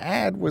stuff in the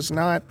ad was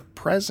not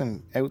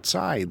present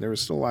outside. There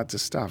was still lots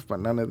of stuff, but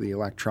none of the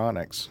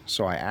electronics.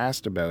 So I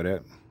asked about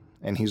it,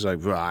 and he's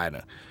like, well, I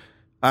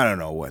don't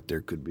know what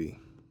there could be.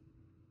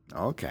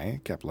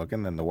 Okay, kept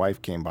looking. Then the wife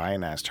came by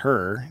and asked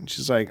her, and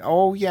she's like,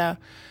 oh, yeah,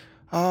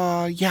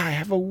 I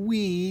have a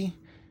Wii.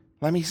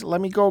 Let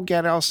me go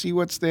get it. I'll see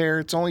what's there.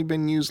 It's only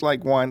been used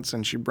like once.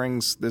 And she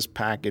brings this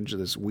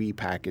Wii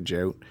package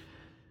out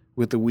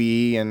with the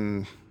Wii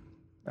and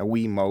a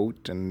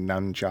Wiimote and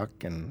nunchuck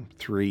and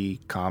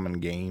 3 common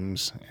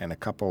games and a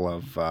couple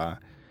of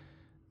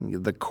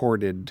the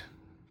corded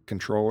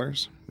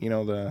controllers,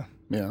 the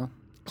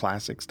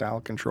classic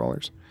style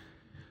controllers.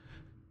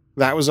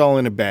 That was all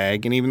in a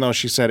bag, and even though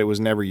she said it was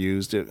never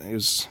used, it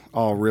was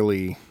all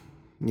really,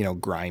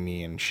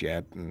 grimy and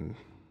shit, and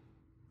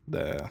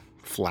the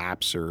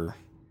flaps are,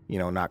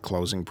 not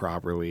closing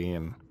properly.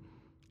 And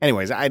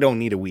anyways, I don't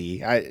need a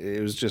Wii.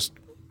 It was just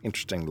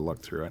interesting to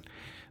look through it.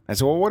 I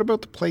said, well, what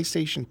about the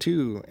PlayStation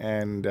 2?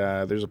 And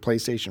there's a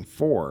PlayStation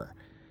 4.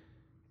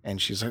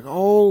 And she's like,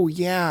 oh,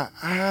 yeah,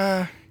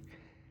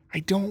 I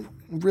don't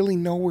really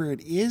know where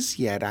it is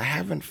yet. I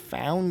haven't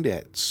found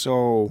it.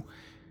 So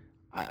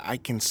I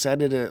can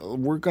set it.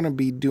 We're going to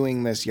be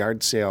doing this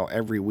yard sale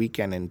every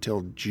weekend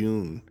until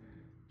June.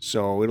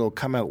 So it'll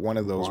come out one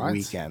of those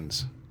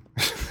weekends.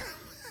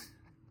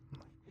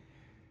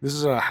 This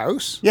is a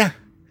house? Yeah.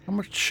 How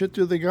much shit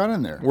do they got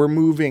in there? We're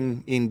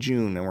moving in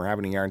June, and we're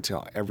having a yard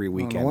sale every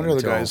weekend. No wonder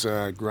the guy's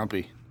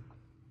grumpy.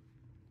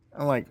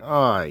 I'm like,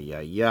 oh,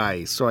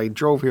 yeah. So I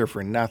drove here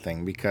for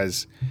nothing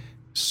because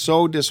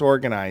so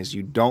disorganized,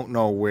 you don't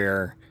know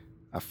where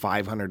a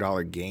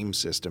 $500 game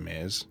system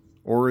is,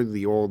 or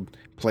the old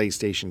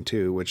PlayStation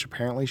 2, which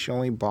apparently she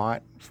only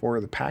bought for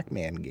the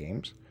Pac-Man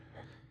games.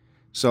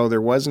 So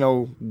there was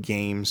no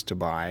games to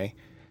buy.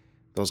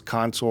 Those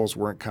consoles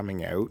weren't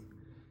coming out.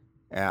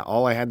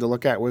 All I had to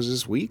look at was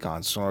this Wii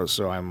console.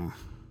 So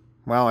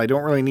I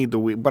don't really need the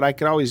Wii, but I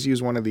could always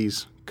use one of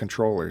these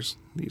controllers,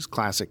 these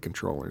classic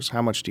controllers.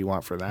 How much do you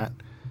want for that?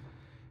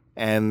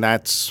 And I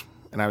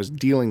was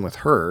dealing with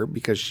her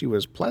because she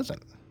was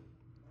pleasant.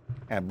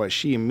 But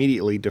she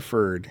immediately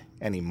deferred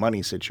any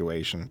money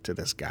situation to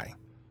this guy.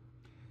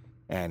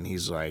 And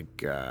he's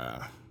like,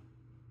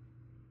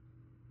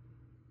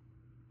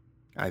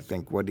 I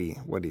think, what'd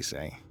he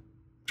say? I'm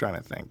trying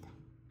to think.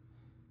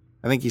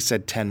 I think he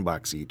said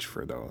 $10 each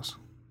for those.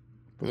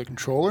 For the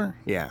controller?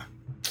 Yeah.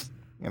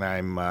 And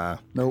I'm,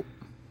 Nope.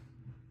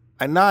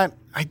 I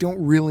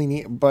don't really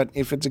need, but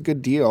if it's a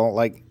good deal,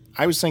 like,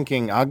 I was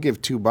thinking I'll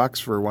give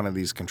 $2 for one of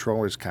these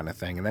controllers kind of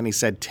thing. And then he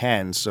said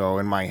 10. So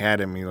in my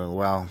head, I'm like,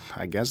 well,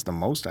 I guess the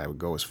most I would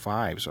go is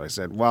 5. So I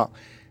said, well,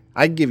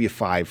 I'd give you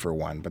 5 for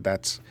one,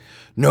 but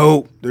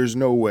no, there's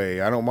no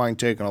way. I don't mind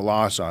taking a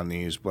loss on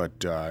these,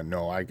 but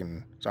no, I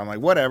can. So I'm like,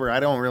 whatever. I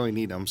don't really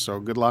need them. So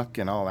good luck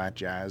and all that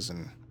jazz.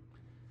 And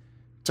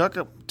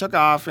took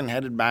off and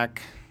headed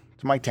back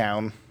to my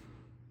town.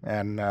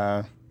 And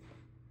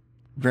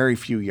very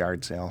few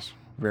yard sales.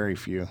 Very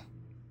few.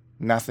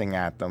 Nothing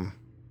at them.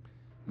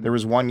 There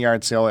was one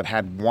yard sale that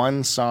had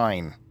one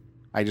sign.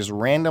 I just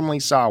randomly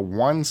saw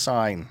one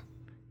sign,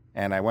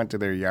 and I went to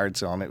their yard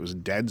sale, and it was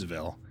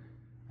Deadsville.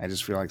 I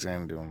just feel like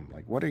saying to them,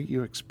 like, what are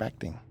you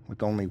expecting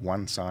with only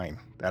one sign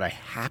that I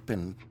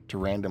happened to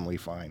randomly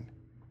find?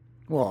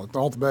 Well,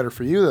 all the better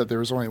for you that there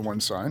was only one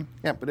sign.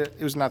 Yeah, but it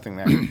was nothing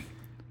there.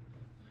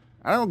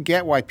 I don't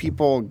get why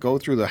people go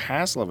through the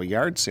hassle of a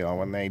yard sale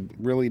when they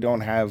really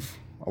don't have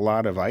a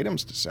lot of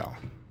items to sell.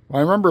 I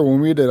remember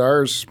when we did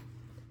ours,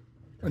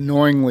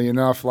 annoyingly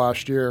enough,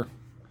 last year,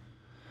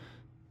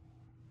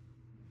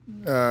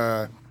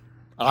 I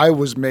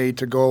was made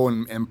to go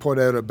and put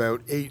out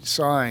about 8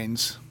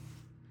 signs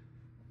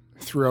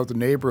throughout the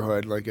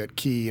neighborhood, like at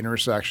key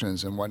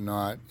intersections and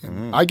whatnot.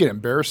 And I get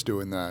embarrassed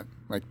doing that.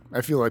 Like,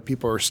 I feel like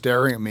people are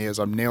staring at me as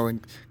I'm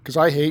nailing, because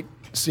I hate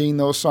seeing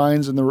those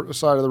signs in the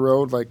side of the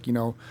road, like,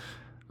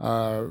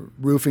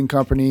 roofing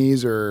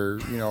companies or,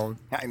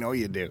 I know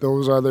you do.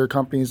 those other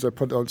companies that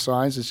put out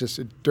signs. It's just,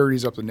 it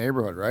dirties up the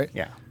neighborhood, right?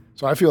 Yeah.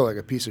 So I feel like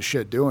a piece of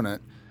shit doing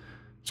it.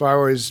 So I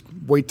always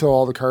wait till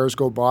all the cars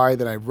go by,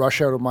 then I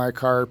rush out of my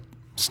car,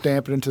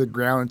 stamp it into the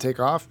ground, and take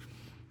off.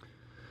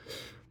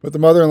 But the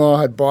mother-in-law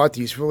had bought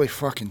these really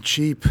fucking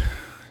cheap,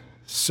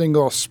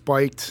 single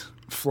spiked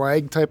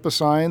flag type of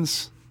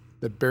signs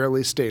that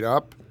barely stayed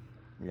up.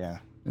 Yeah.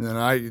 And then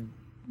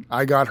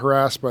I got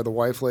harassed by the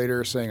wife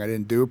later saying I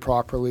didn't do it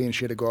properly and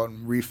she had to go out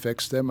and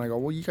refix them. I go,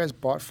 well, you guys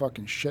bought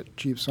fucking shit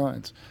cheap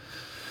signs.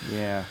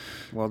 Yeah.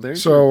 Well,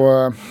 there's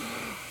But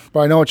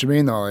I know what you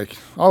mean, though. Like,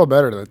 all the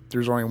better that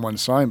there's only one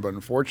sign, but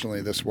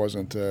unfortunately, this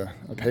wasn't a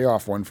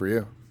payoff one for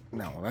you.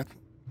 No,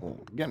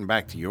 getting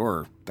back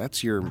to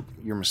that's your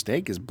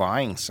mistake is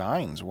buying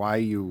signs. Why are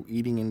you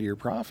eating into your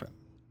profit?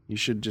 You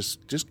should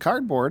just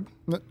cardboard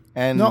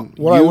and no.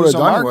 What I would have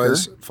done marker.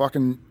 was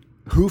fucking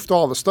hoofed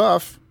all the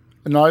stuff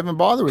and not even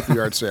bother with the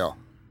yard sale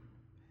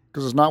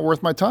because it's not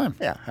worth my time.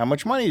 Yeah. How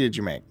much money did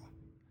you make?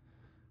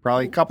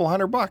 Probably a couple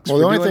 $100. Well, for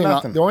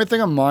the only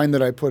thing on mine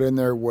that I put in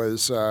there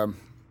was a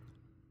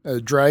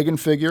dragon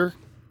figure,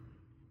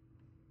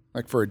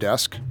 like for a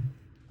desk.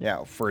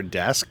 Yeah, for a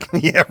desk.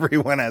 Yeah,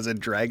 everyone has a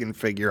dragon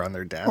figure on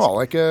their desk. Well,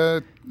 like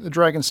a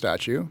dragon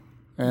statue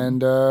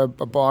and a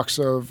box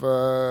of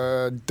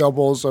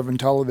doubles of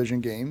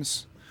Intellivision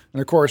games.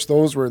 And, of course,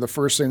 those were the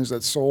first things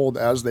that sold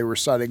as they were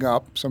setting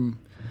up. Some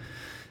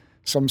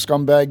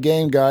scumbag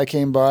game guy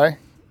came by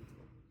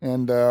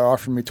and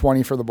offered me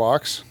 $20 for the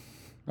box.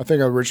 I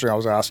think originally I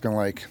was asking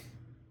like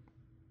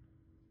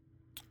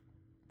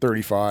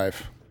 $35.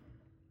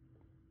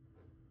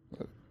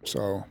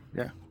 So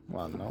yeah,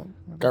 well, no,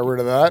 got rid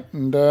of that,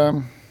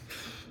 and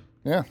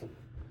yeah.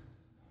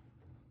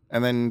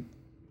 And then,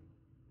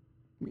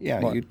 yeah,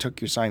 What? you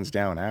took your signs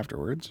down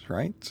afterwards,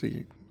 right? So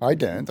I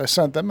didn't. I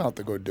sent them out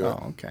to go do it.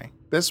 Oh, okay.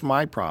 This is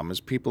my problem: is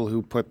people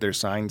who put their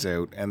signs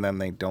out and then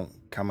they don't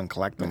come and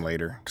collect them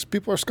later. Because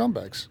people are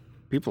scumbags.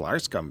 People are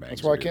scumbags.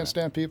 That's why I can't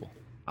stand people.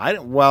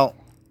 Well,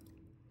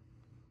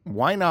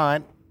 why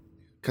not?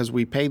 Because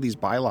we pay these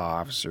bylaw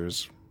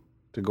officers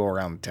to go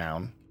around the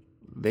town.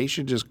 They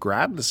should just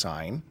grab the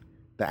sign.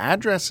 The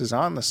address is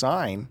on the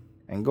sign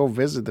and go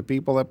visit the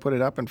people that put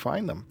it up and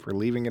find them for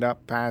leaving it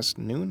up past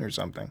noon or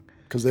something.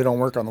 Because they don't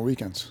work on the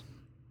weekends.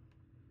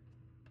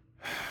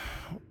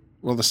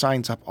 Well, the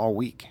sign's up all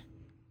week.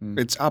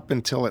 It's up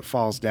until it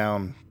falls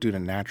down due to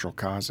natural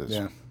causes.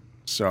 Yeah.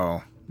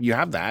 So you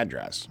have the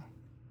address.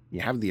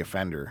 You have the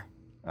offender.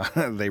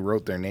 They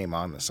wrote their name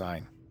on the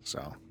sign.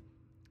 So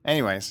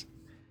anyways,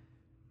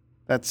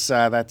 that's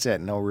it.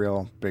 No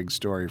real big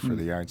story for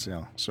the yard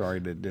sale. Sorry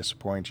to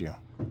disappoint you.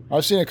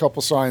 I've seen a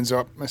couple signs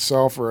up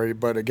myself already,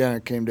 but again,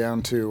 it came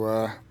down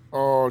to,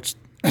 it's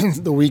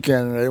the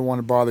weekend, and I didn't want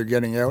to bother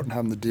getting out and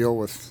having to deal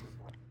with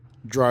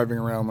driving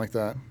around like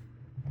that.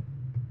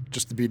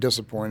 Just to be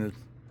disappointed.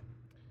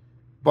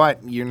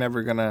 But you're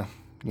never going to,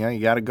 you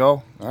got to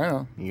go. I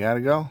know. You got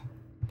to go.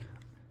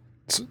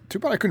 It's too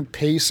bad I couldn't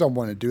pay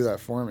someone to do that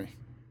for me.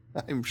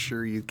 I'm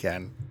sure you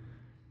can.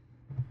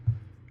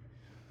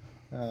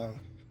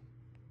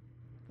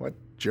 What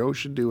Joe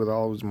should do with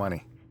all his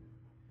money.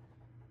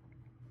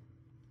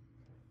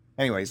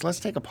 Anyways, let's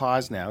take a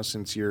pause now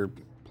since you're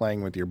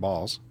playing with your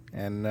balls.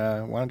 And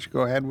why don't you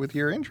go ahead with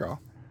your intro?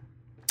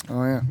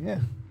 Oh, yeah. Yeah.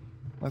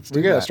 Let's do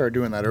We got to that. start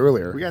doing that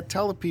earlier. We got to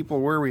tell the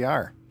people where we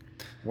are,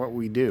 what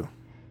we do.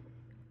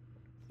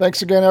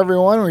 Thanks again,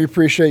 everyone. We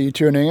appreciate you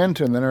tuning in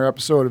to another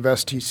episode of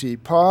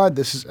STC Pod.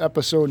 This is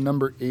episode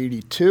number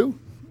 82.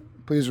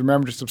 Please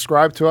remember to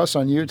subscribe to us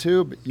on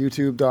YouTube,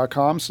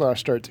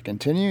 youtube.com/start to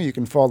continue. You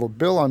can follow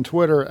Bill on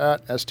Twitter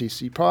at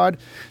STC Pod.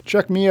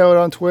 Check me out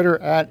on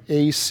Twitter at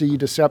AC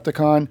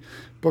Decepticon.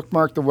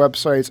 Bookmark the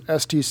websites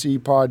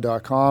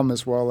stcpod.com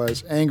as well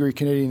as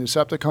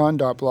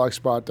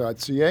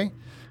angrycanadiandecepticon.blogspot.ca.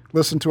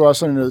 Listen to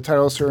us under the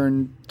title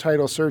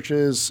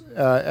searches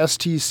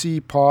STC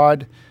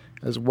Pod,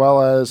 as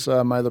well as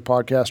my other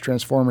podcast,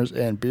 Transformers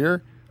and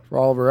Beer. For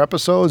all of our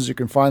episodes, you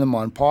can find them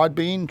on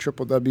Podbean,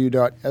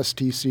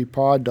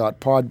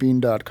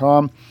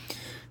 www.stcpod.podbean.com.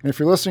 And if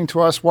you're listening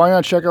to us, why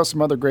not check out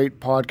some other great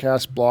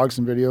podcasts, blogs,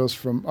 and videos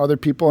from other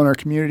people in our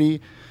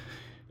community,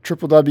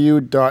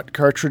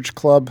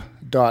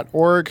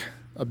 www.cartridgeclub.org.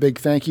 A big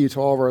thank you to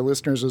all of our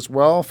listeners as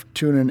well for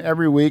tuning in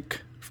every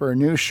week for a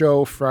new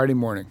show Friday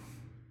morning.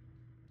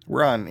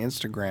 We're on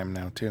Instagram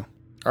now, too.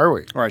 Are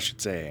we? Or I should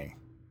say,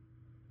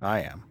 I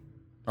am.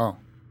 Oh.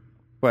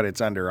 But it's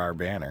under our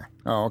banner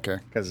Oh, okay.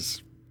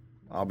 because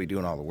I'll be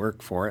doing all the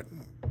work for it.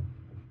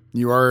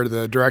 You are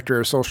the director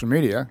of social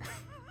media.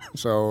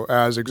 So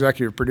as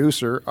executive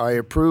producer, I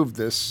approve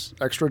this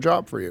extra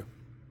job for you.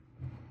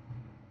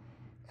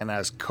 And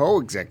as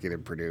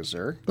co-executive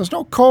producer, There's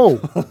no co.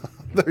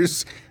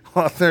 there's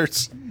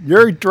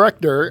You're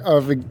director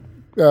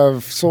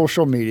of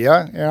social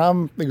media, and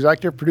I'm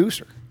executive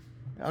producer.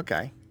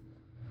 okay.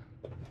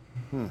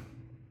 I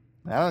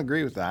don't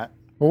agree with that.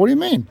 Well, what do you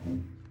mean?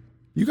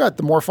 You got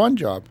the more fun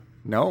job.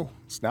 No,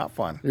 it's not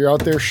fun. You're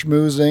out there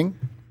schmoozing,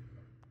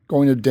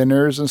 going to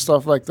dinners and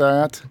stuff like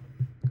that,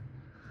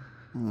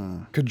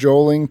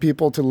 cajoling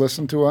people to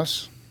listen to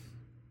us.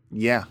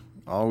 Yeah,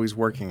 always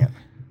working it.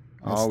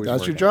 Always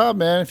That's your working job,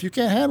 man. If you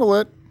can't handle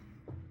it,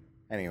 it.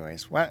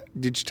 Anyways, what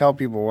did you tell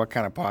people what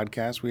kind of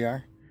podcast we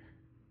are?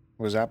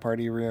 Was that part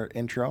of your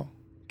intro?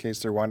 In case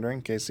they're wondering,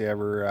 in case they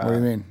ever what do you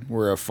mean?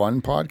 We're a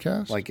fun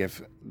podcast? like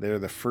if they're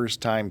the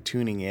first time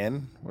tuning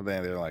in, well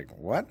then they're like,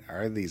 "What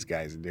are these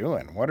guys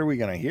doing? What are we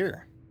gonna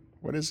hear?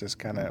 What is this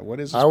kind of?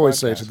 What is this?" I always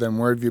say podcast?" to them,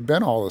 where have you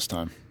been all this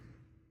time?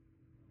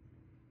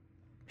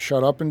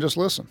 Shut up and just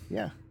listen.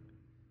 Yeah.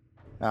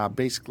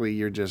 Basically,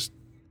 you're just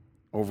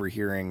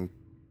overhearing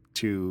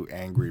two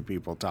angry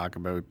people talk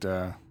about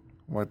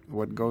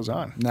what goes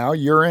on. Now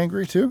you're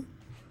angry too?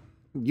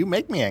 You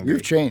make me angry.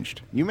 You've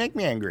changed. You make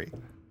me angry.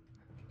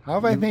 How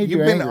have I made you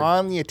You've been angry?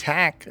 on the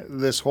attack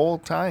this whole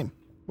time.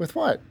 With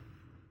what?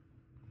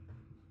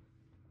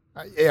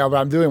 Yeah, but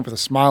I'm doing it with a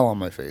smile on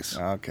my face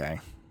Okay.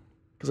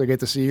 because I get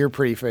to see your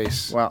pretty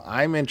face. Well,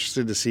 I'm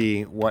interested to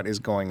see what is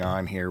going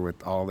on here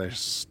with all this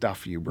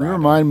stuff you You brought up.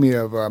 remind me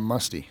of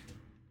Musty,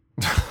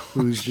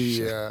 who's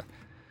the,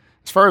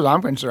 as far as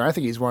I'm concerned, I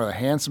think he's one of the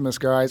handsomest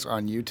guys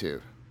on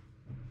YouTube.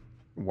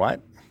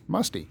 What?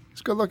 Musty.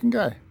 He's a good-looking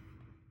guy.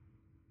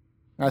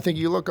 And I think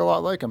you look a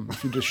lot like him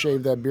if you just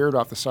shave that beard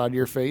off the side of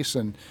your face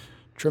and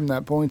trim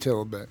that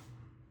ponytail a bit.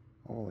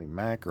 Holy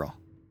mackerel.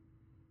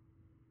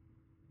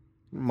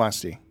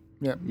 Musty.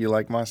 Yeah. You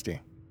like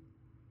Musty?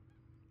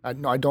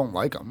 No, I don't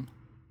like him.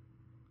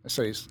 I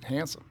say he's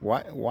handsome.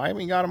 Why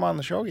haven't you got him on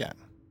the show yet?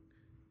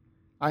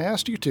 I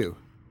asked you to.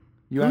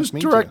 You Who's asked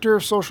me director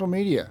of social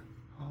media?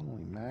 to.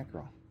 Holy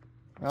mackerel.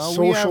 Well,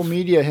 Social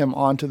media him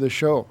onto the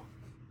show.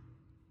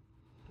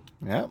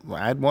 Yeah,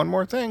 add one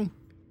more thing.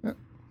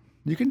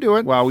 You can do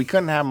it. Well, we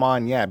couldn't have him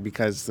on yet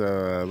because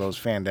those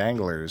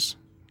fandanglers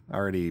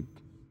already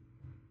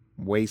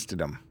wasted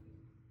him.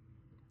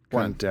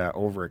 Went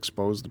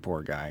overexposed the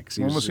poor guy. 'Cause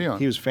When was he on?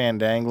 He was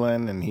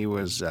fandangling and he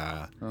was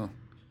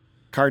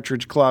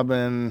cartridge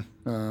clubbing.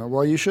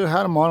 Well, you should have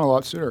had him on a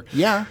lot sooner.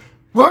 Yeah,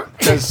 What?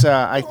 because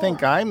I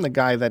think I'm the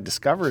guy that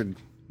discovered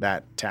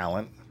that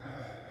talent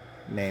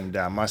named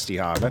Musty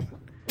Hobbit.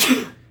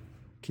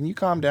 Can you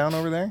calm down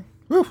over there?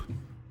 Whew.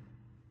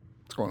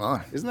 What's going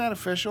on? Isn't that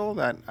official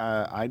that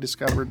I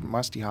discovered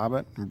Musty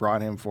Hobbit and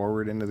brought him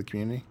forward into the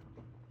community?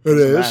 It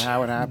Isn't is. that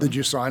how it happened? Did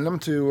you sign him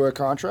to a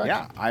contract?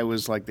 Yeah, I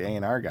was like the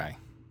A&R guy.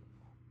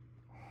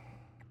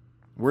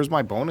 Where's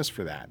my bonus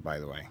for that, by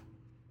the way?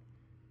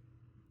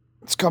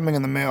 It's coming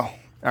in the mail.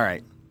 All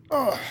right.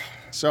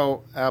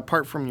 So,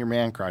 apart from your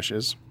man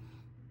crushes,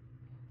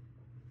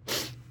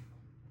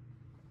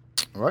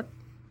 What?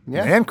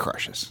 Yeah. Man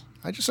crushes.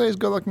 I just say he's a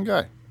good-looking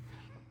guy.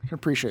 I can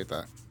appreciate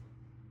that.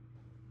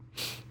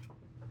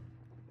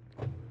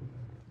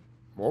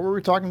 What were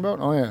we talking about?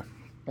 Oh,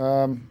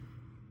 yeah.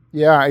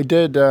 Yeah, I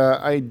did.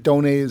 I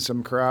donated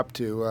some crap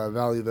to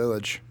Valley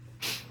Village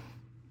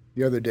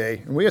the other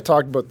day. And we had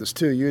talked about this,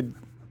 too.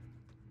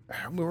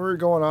 When we were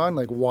going on,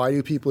 like, why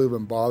do people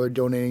even bother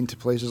donating to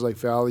places like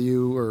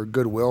Value or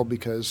Goodwill?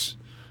 Because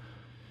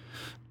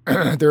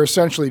they're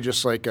essentially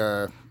just like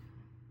a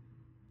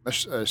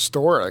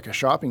store, like a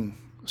shopping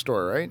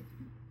store, right?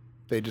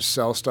 They just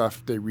sell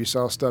stuff, they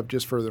resell stuff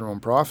just for their own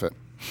profit.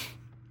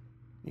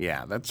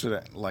 yeah, that's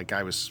like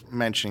I was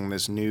mentioning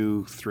this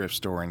new thrift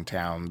store in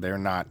town. They're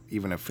not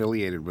even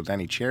affiliated with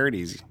any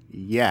charities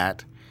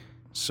yet,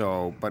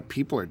 So, but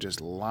people are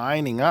just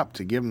lining up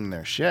to give them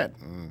their shit.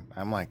 And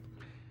I'm like,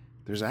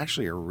 there's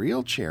actually a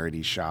real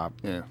charity shop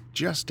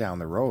just down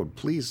the road.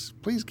 Please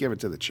give it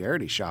to the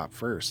charity shop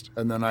first.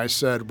 And then I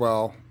said,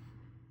 well,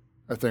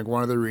 I think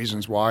one of the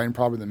reasons why, and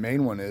probably the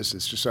main one is,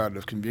 it's just out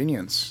of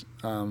convenience.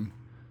 You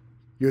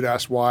had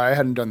asked why I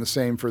hadn't done the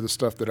same for the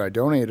stuff that I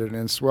donated.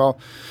 And it's, well,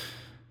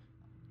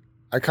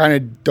 I kind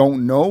of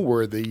don't know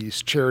where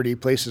these charity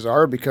places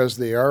are because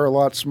they are a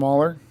lot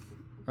smaller.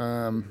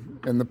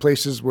 And the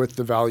places with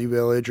the Value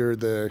Village or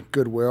the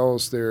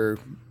Goodwills, they're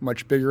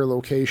much bigger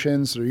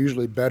locations. They're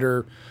usually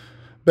better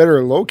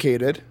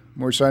located,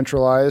 more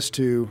centralized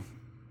to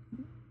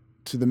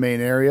the main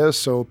areas.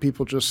 So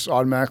people just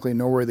automatically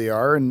know where they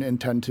are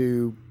and tend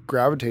to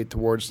gravitate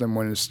towards them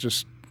when it's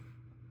just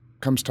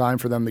comes time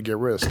for them to get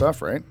rid of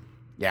stuff, right?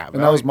 Yeah.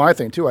 And that was my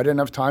thing too. I didn't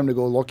have time to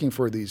go looking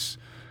for these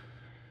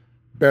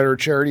better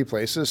charity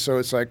places. So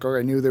it's like,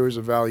 I knew there was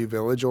a Value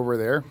Village over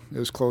there. It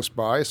was close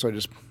by. So I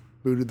just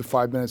booted the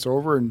 5 minutes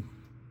over and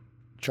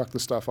chucked the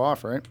stuff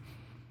off, right?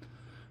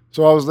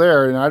 So I was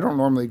there, and I don't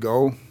normally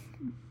go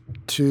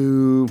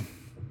to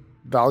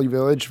Value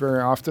Village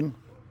very often,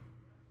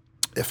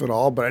 if at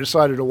all, but I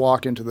decided to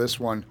walk into this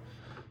one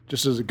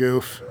just as a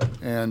goof.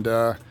 And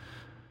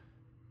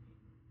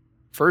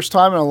first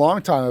time in a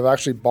long time I've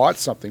actually bought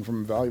something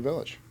from Value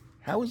Village.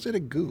 How is it a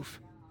goof?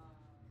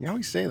 You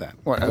always say that.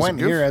 What, I as a went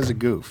goof? here as a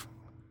goof.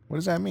 What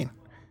does that mean?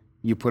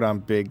 You put on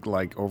big,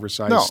 like,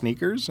 oversized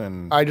sneakers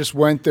and... I just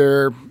went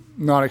there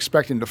not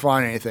expecting to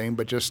find anything,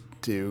 but just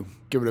to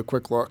give it a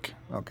quick look.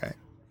 Okay.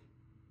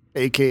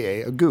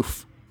 AKA a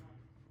goof.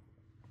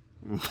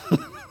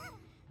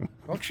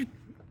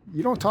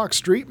 You don't talk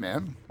street,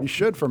 man. You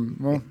should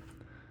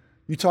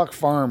you talk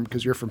farm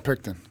because you're from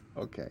Picton.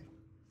 Okay.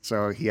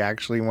 So he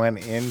actually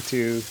went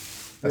into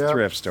a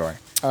thrift store.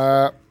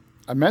 I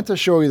meant to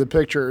show you the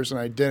pictures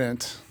and I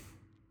didn't.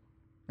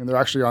 And they're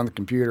actually on the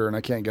computer and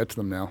I can't get to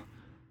them now.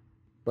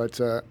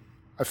 But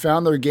I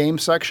found their game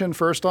section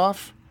first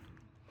off.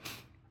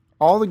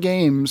 All the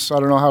games, I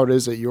don't know how it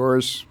is at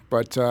yours,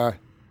 but are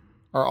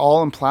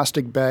all in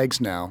plastic bags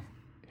now,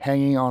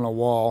 hanging on a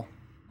wall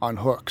on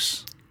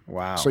hooks.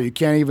 Wow. So you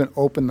can't even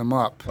open them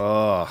up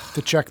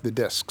to check the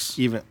discs.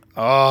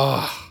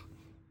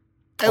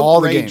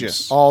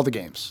 Outrageous. All the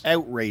games.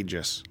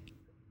 Outrageous.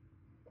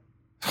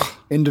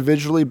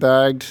 Individually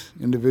bagged,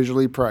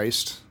 individually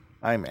priced.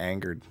 I'm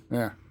angered.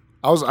 Yeah.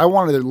 I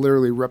wanted to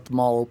literally rip them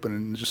all open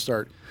and just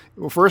start.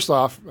 Well, first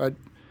off,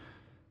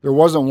 there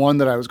wasn't one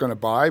that I was going to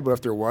buy, but if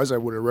there was, I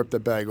would have ripped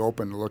the bag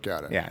open to look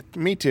at it. Yeah,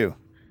 me too.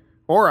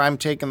 Or I'm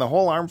taking the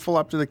whole armful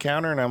up to the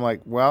counter and I'm like,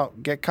 well,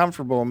 get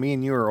comfortable. Me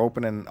and you are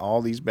opening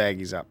all these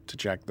baggies up to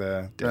check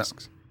the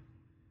discs.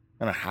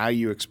 I don't know how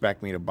you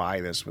expect me to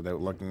buy this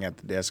without looking at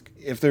the disc,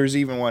 if there's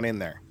even one in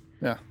there.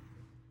 Yeah.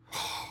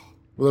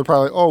 Well, they're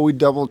probably, we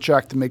double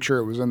checked to make sure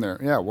it was in there.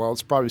 Yeah, well,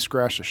 it's probably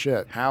scratched to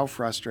shit. How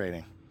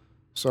frustrating.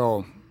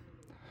 So,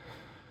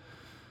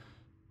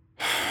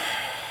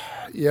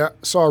 yeah,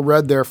 saw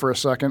red there for a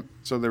second.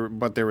 So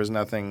there was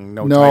nothing,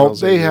 no No,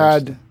 titles. they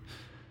had,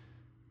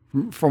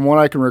 from what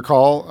I can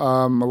recall,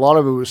 a lot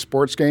of it was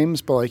sports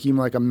games, but even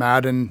like a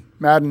Madden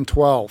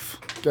 12.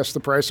 Guess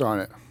the price on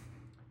it.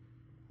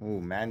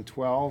 Ooh, Madden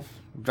 12,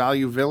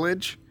 Value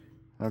Village.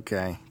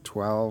 Okay,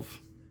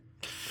 12,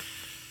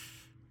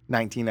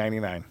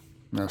 $19.99.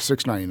 No,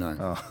 $6.99.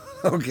 Oh.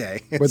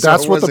 Okay, but so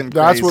that's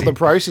what the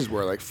prices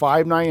were, like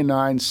 $5.99,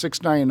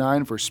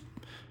 $6.99 for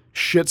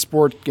shit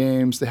sport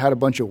games. They had a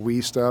bunch of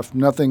Wii stuff,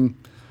 nothing.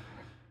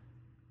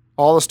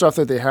 All the stuff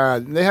that they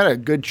had a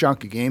good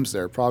chunk of games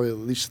there, probably at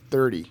least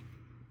 30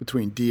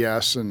 between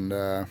DS and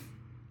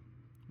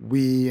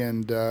Wii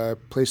and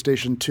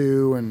PlayStation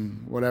 2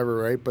 and whatever,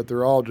 right? But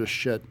they're all just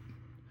shit.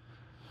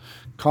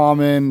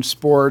 Common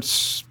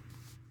sports,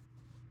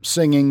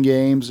 singing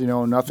games,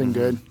 nothing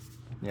good.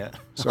 Yeah,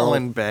 So, all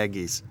in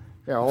baggies.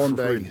 Yeah, all in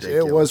baggies. Ridiculous.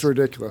 It was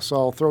ridiculous.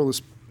 I'll throw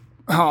this.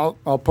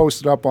 I'll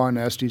post it up on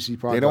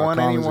STCpod.com. They don't want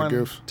as a anyone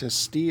goof. to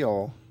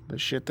steal the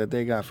shit that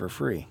they got for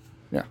free.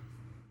 Yeah.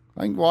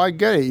 I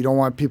get it. You don't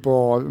want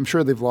people. I'm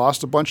sure they've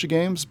lost a bunch of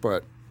games,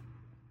 but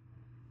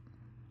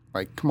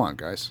come on,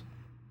 guys.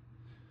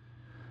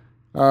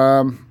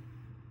 And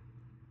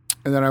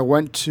then I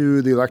went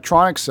to the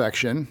electronics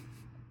section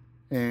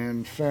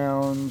and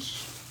found.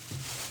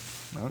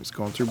 Oh, it's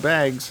going through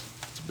bags.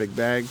 It's a big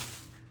bag.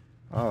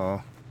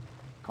 Uh-oh.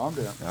 Calm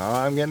down. Oh,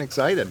 I'm getting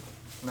excited.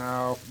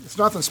 No, it's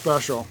nothing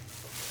special.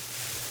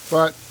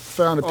 But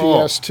found a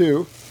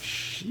PS2.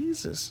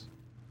 Jesus.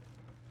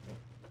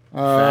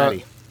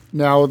 Fatty.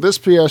 Now, with this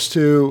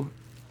PS2,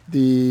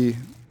 the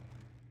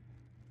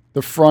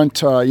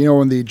front,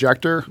 in the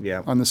ejector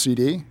on the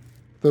CD,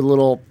 the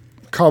little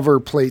cover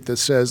plate that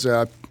says,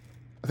 I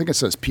think it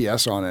says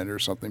PS on it or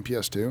something,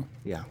 PS2,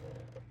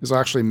 is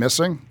actually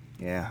missing.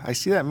 Yeah, I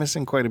see that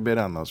missing quite a bit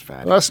on those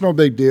fatties. That's no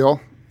big deal.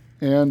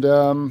 And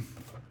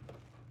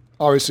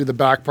obviously the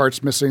back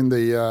part's missing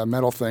the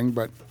metal thing,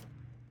 but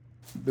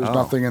there's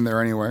nothing in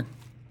there anyway.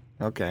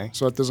 Okay.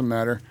 So it doesn't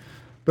matter.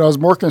 But I was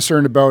more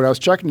concerned about, I was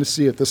checking to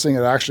see if this thing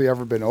had actually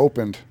ever been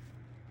opened.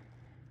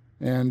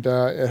 And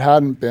it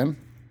hadn't been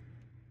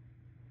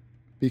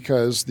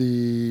because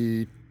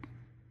the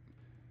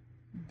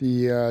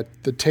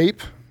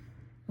tape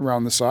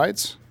around the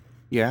sides,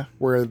 Yeah.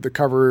 where the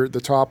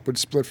top would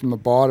split from the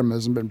bottom,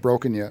 hasn't been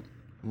broken yet.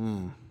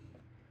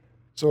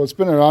 So it's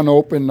been an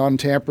unopened,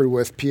 untampered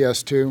with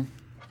PS2.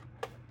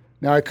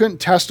 Now I couldn't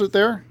test it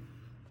there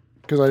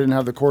because I didn't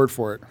have the cord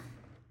for it.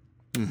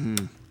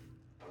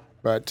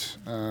 But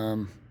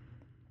I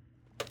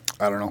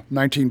don't know,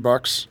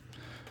 $19.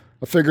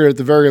 I figured at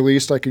the very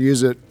least I could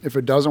use it. If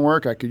it doesn't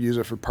work, I could use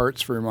it for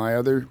parts for my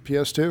other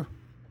PS2.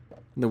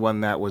 The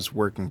one that was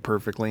working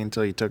perfectly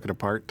until you took it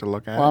apart to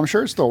look at Well, it? I'm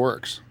sure it still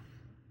works.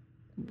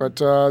 But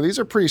these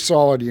are pretty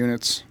solid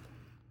units.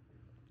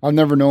 I've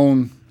never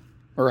known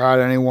or had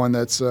anyone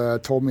that's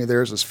told me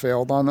theirs has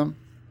failed on them.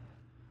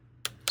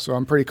 So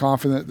I'm pretty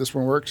confident this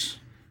one works.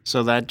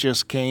 So that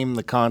just came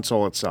the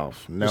console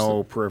itself.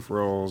 No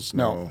peripherals,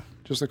 No,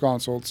 just the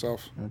console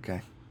itself.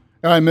 Okay.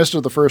 And I missed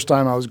it the first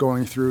time I was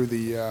going through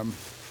the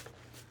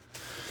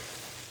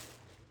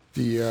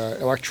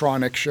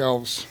electronic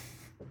shelves.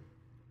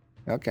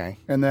 Okay.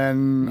 And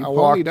then You I ponied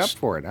walked up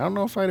for it. I don't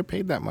know if I'd have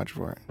paid that much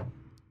for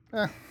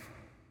it.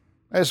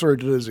 I sort of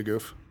did it as a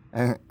goof.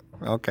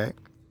 Okay.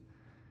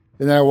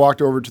 And then I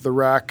walked over to the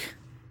rack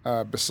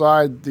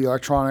beside the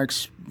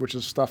electronics, which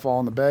is stuff all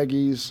in the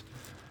baggies,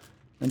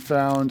 and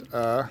found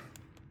a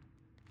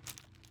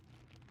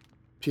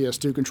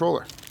PS2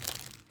 controller.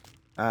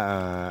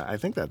 I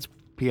think that's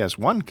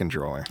PS1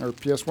 controller, Or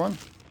PS1?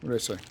 What did I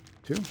say?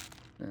 2?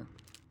 Yeah.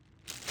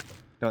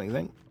 don't you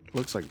think?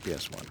 Looks like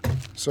PS1.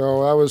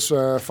 So that was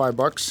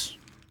 $5.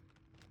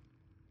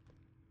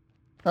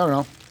 I don't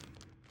know.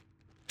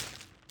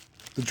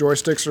 The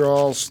joysticks are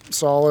all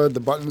solid. The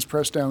buttons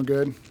press down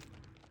good.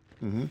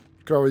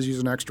 Could always use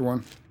an extra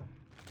one.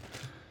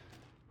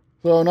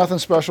 So nothing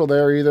special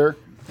there either.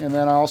 And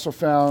then I also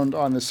found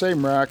on the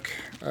same rack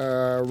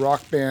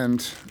Rock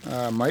Band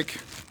mic.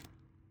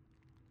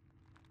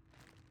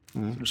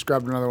 Just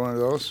grabbed another one of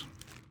those.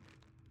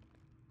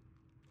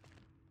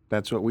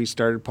 That's what we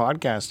started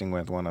podcasting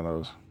with, one of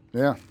those.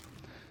 Yeah.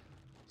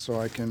 So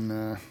I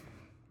can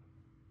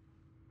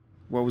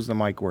What was the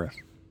mic worth?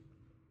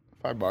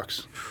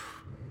 $5.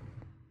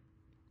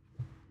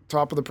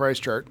 Top of the price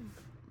chart.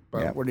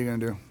 But Yep. what are you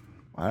gonna do?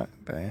 What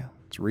the hell?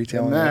 It's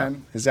retailing. And then- now.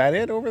 Is that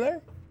it over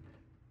there?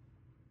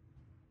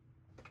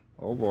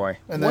 Oh boy.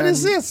 And What then-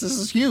 is this? This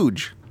is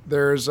huge.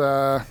 There's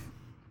the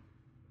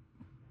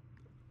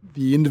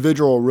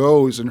individual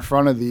rows in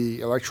front of the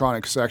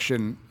electronic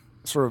section,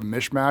 sort of a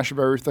mishmash of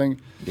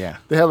everything. Yeah.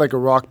 They had like a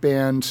Rock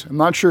Band. I'm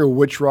not sure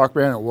which Rock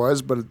Band it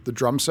was, but the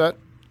drum set,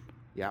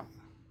 Yeah.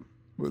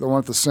 the one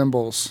with the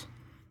cymbals.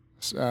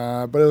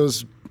 But it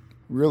was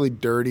really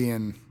dirty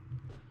and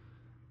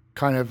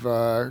kind of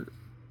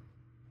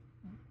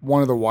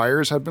one of the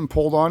wires had been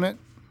pulled on it,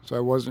 so I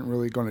wasn't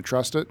really going to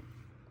trust it.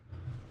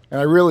 And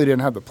I really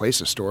didn't have the place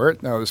to store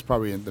it. That was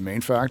probably the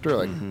main factor.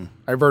 Like,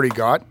 I've already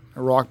got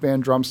a Rock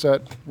Band drum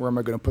set. Where am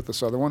I going to put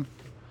this other one?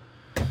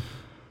 And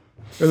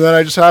then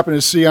I just happened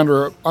to see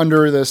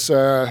under this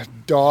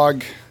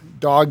dog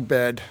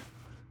bed,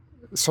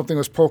 something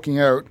was poking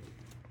out.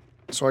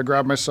 So I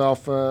grabbed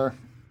myself a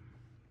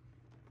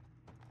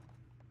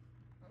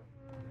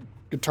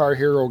Guitar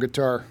Hero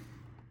guitar.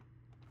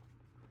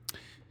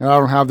 And I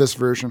don't have this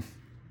version.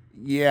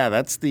 Yeah,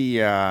 that's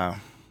the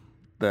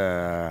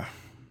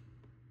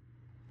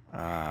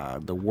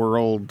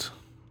world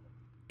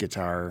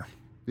guitar.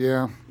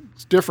 Yeah,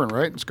 it's different,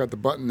 right? It's got the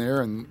button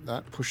there, and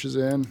that pushes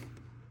in.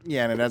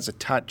 Yeah, and it has a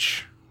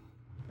touch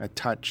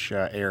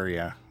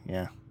area.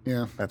 Yeah,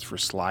 Yeah, that's for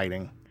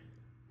sliding.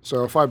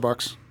 so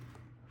 $5.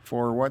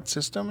 For what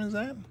system is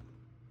that?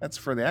 That's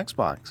for the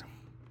Xbox,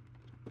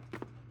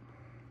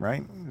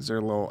 right? Is there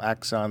a little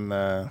X on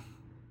the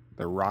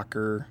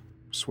rocker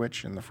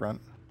switch in the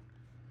front,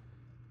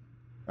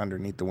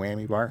 underneath the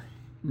whammy bar?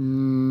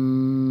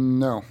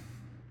 No.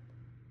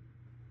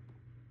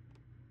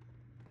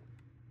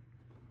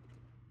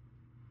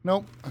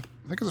 Nope. I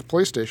think it's a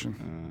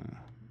PlayStation.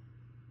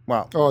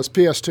 Well, Oh, it's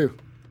PS2.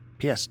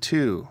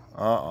 PS2.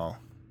 Uh-oh.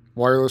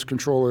 Wireless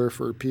controller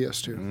for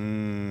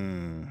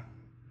PS2.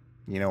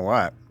 You know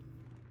what?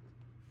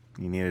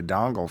 You need a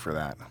dongle for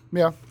that.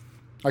 Yeah.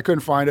 I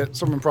couldn't find it.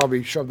 Someone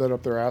probably shoved that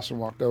up their ass and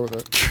walked out with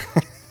it.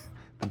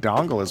 The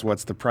dongle is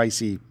what's the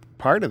pricey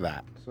part of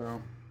that.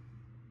 So,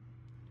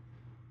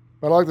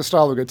 but I like the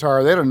style of the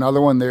guitar. They had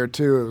another one there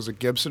too. It was a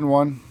Gibson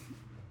one,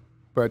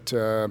 but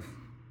it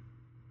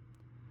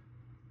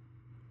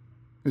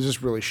was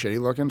just really shitty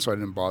looking, so I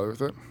didn't bother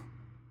with it.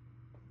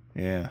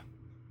 Yeah.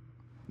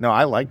 No,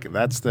 I like it.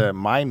 That's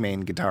my main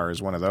guitar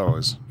is one of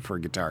those for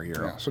Guitar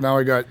Hero. Yeah. So now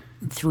I got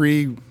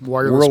 3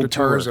 wireless World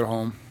guitars tour. at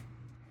home.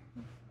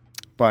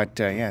 But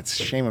yeah, it's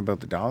a shame about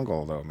the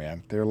dongle though,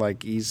 man. They're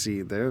like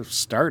easy. They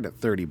start at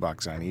 $30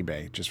 on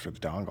eBay just for the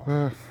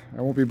dongle.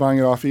 I won't be buying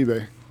it off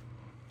eBay.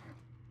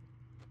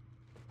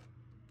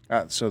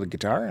 So the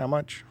guitar, how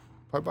much?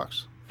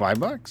 $5.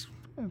 $5?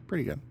 Yeah,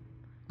 pretty good.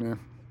 Yeah.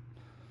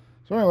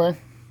 So anyway,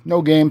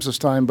 no games this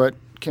time, but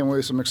came away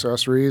with some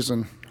accessories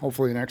and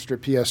hopefully an extra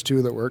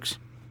PS2 that works.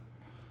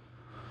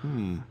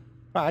 Well,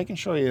 I can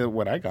show you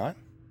what I got.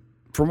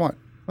 From what?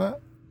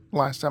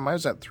 Last time I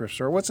was at the thrift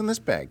store. What's in this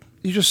bag?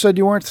 You just said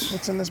you weren't.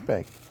 What's in this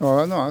bag?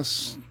 Oh, no,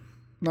 it's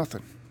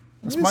nothing.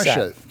 That's What my is that?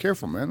 shit.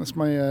 Careful, man. That's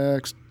my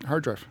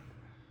hard drive.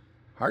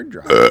 Hard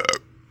drive.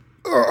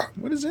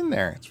 What is in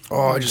there? It's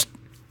Oh, I just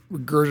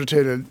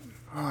regurgitated.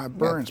 Oh, it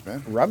burns,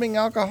 man. rubbing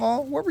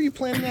alcohol. What were you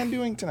planning on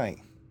doing tonight?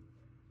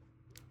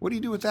 What do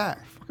you do with that?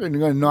 I'm going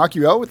to knock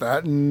you out with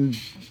that and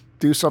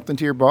do something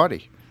to your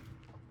body.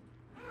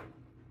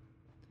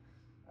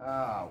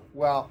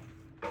 Well,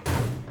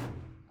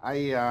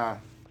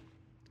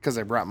 because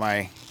I brought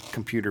my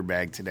computer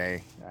bag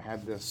today. I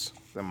had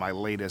my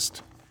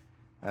latest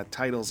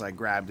titles I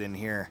grabbed in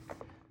here.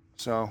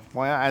 So,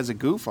 well, as a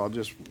goof, I'll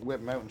just whip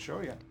them out and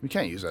show you. We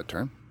can't use that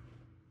term.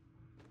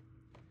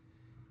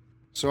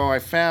 So I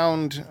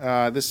found,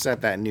 this is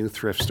at that new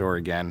thrift store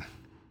again.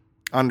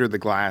 Under the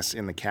glass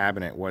in the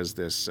cabinet was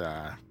this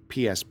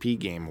PSP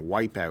game,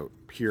 Wipeout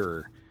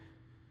Pure,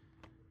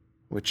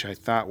 which I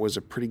thought was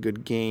a pretty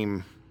good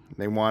game.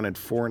 They wanted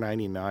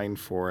 $4.99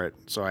 for it,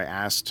 so I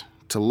asked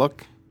to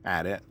look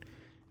at it,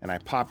 and I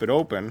pop it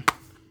open,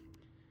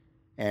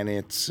 and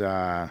it's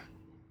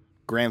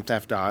Grand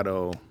Theft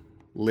Auto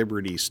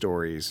Liberty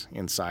Stories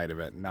inside of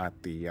it, not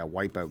the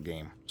Wipeout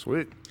game.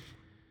 Sweet.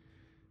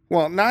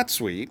 Well, not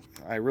sweet.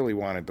 I really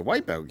wanted the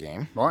Wipeout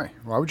game. Why?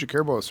 Why would you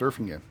care about a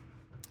surfing game?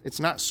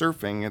 It's not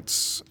surfing.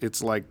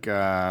 It's like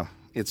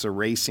it's a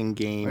racing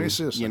game. Let me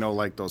see this You thing. know,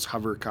 like those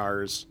hover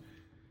cars.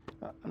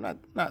 I'm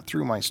not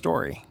through my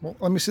story. Well,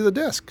 let me see the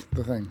disc,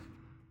 the thing.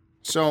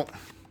 So,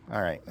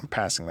 all right, I'm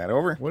passing that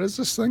over. What is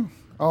this thing?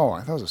 Oh,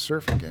 I thought it was a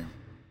surfing game.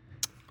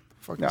 The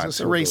fuck No, is it's this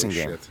a hillbilly racing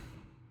game. shit?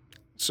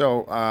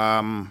 So,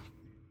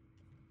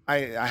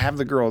 I have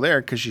the girl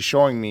there because she's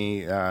showing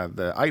me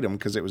the item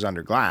because it was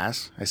under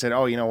glass. I said,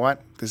 oh, you know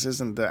what? This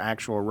isn't the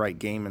actual right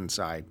game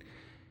inside.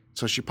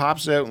 So she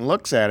pops it out and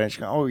looks at it. And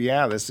she goes, oh,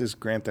 yeah, this is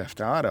Grand Theft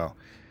Auto.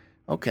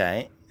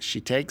 Okay.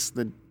 She takes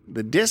the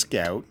disc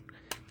out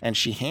and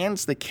she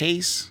hands the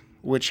case,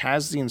 which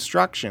has the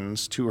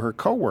instructions, to her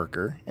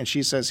coworker. And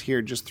she says,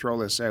 here, just throw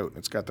this out.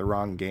 It's got the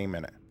wrong game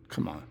in it.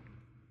 Come on.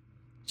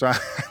 So I'm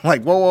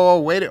like, whoa,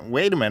 wait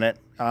a minute.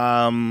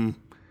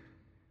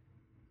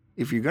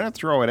 If you're going to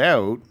throw it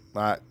out,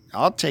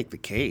 I'll take the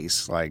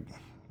case. Like,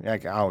 I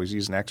can always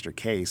use an extra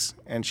case.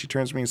 And she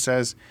turns to me and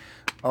says,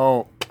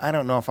 oh, I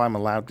don't know if I'm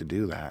allowed to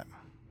do that.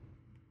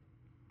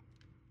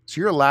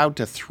 So you're allowed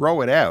to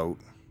throw it out,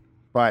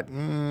 but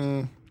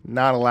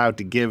not allowed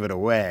to give it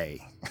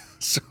away.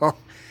 So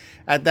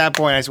at that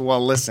point, I said,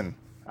 well, listen,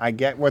 I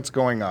get what's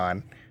going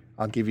on.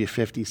 I'll give you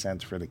 50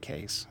 cents for the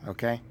case,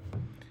 okay?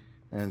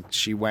 And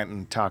she went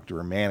and talked to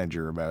her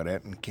manager about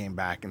it and came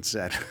back and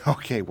said,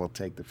 okay, we'll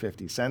take the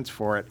 50 cents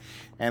for it.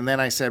 And then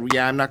I said, well,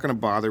 yeah, I'm not going to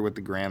bother with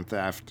the Grand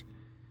Theft.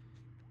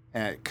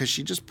 Because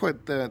she just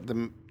put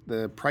the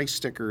price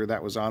sticker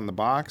that was on the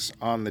box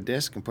on the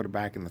disc and put it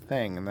back in the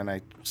thing. And then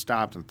I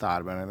stopped and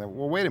thought about it. I thought,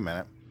 well, wait a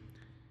minute.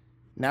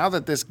 Now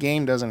that this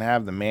game doesn't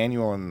have the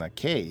manual in the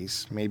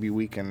case, maybe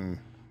we can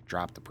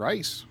drop the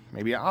price.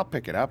 Maybe I'll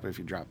pick it up if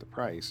you drop the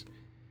price.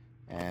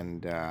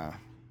 And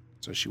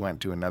so she went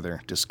to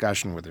another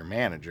discussion with her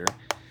manager,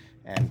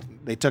 and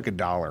they took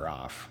 $1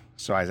 off.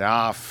 So I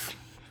said,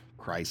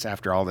 Christ,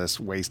 after all this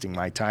wasting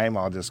my time,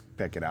 I'll just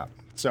pick it up.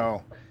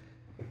 So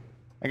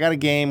I got a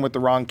game with the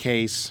wrong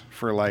case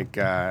for like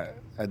a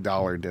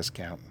 $1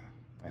 discount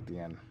at the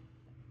end.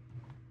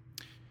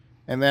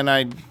 And then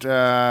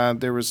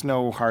there was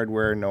no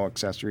hardware, no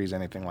accessories,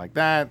 anything like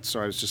that. So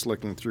I was just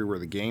looking through where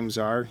the games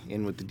are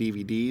in with the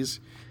DVDs,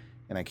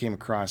 and I came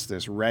across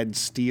this Red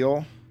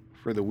Steel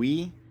for the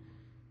Wii.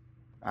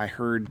 I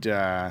heard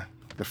the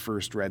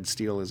first Red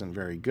Steel isn't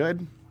very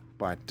good,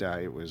 but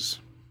it was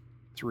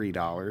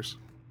 $3,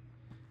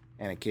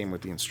 and it came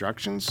with the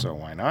instructions, so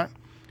why not?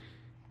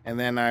 And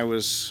then I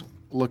was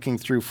looking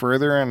through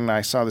further, and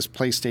I saw this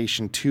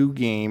PlayStation 2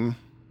 game,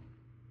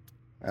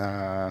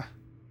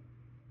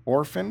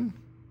 Orphan,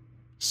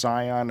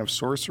 Scion of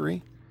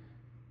Sorcery.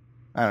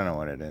 I don't know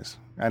what it is.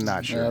 I'm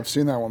not sure. Yeah, I've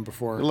seen that one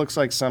before. It looks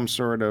like some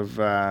sort of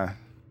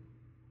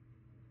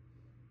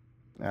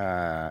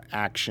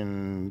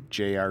action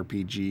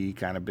JRPG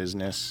kind of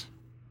business.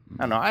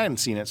 I don't know. I hadn't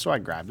seen it, so I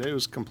grabbed it. It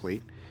was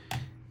complete.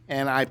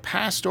 And I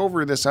passed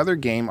over this other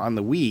game on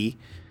the Wii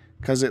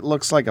because it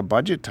looks like a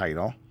budget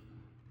title,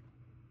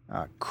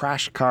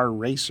 Crash Car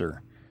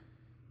Racer.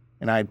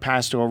 And I had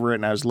passed over it,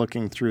 and I was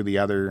looking through the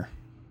other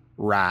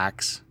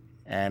racks,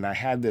 and I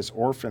had this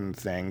Orphan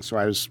thing, so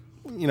I was,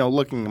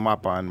 looking them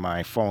up on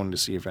my phone to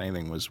see if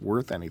anything was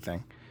worth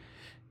anything.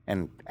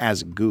 And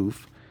as a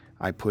goof,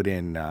 I put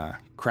in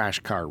Crash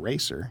Car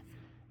Racer,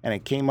 and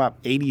it came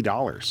up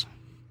 $80.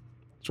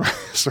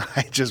 So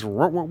I just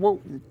a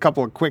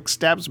couple of quick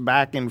steps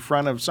back in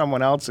front of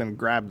someone else and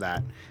grabbed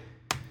that.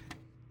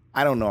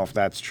 I don't know if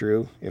that's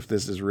true, if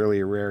this is really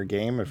a rare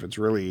game, if it's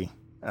really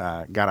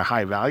got a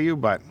high value,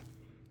 but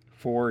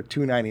for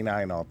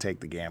 $2.99, I'll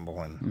take the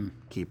gamble and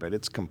keep it.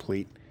 It's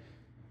complete.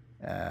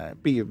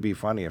 It'd be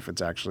funny if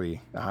it's actually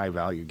a high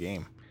value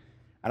game.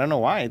 I don't know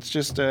why. It's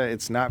just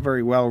it's not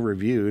very well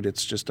reviewed.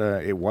 It's just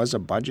it was a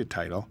budget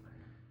title.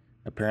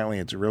 Apparently,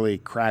 it's really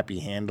crappy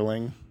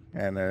handling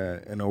and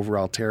an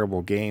overall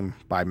terrible game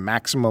by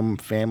Maximum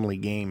Family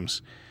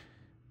Games.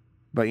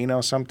 But, you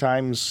know,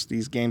 sometimes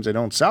these games that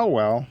don't sell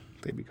well,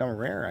 they become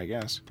rare, I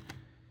guess.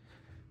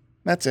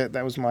 That's it.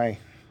 That was my...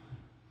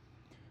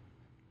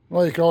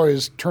 Well, you can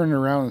always turn it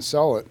around and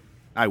sell it.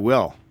 I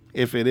will.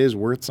 If it is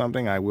worth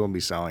something, I will be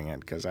selling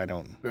it because I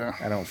don't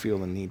feel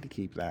the need to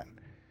keep that.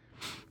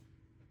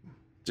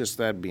 Just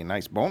that'd be a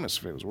nice bonus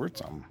if it was worth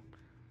something.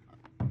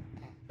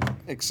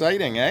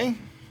 Exciting, eh?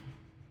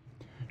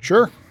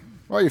 Sure.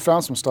 Well, you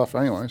found some stuff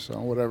anyway, so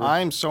whatever.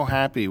 I'm so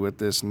happy with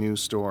this new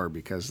store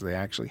because they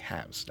actually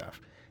have stuff.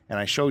 And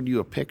I showed you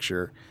a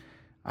picture.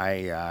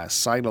 I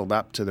sidled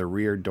up to the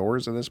rear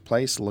doors of this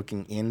place,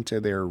 looking into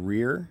their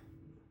rear.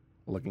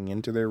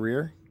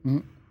 Mm-hmm.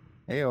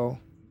 Hey-oh.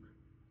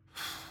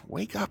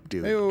 Wake up,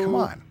 dude. Hey-oh. Come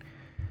on.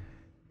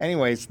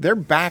 Anyways, their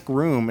back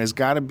room has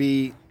got to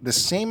be the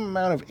same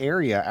amount of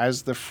area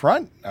as the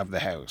front of the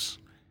house.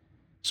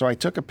 So I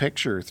took a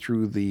picture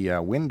through the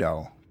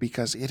window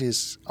because it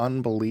is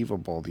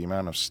unbelievable the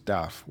amount of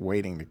stuff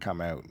waiting to come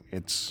out.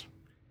 It's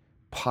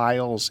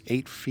piles,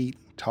 8 feet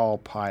tall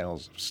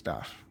piles of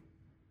stuff.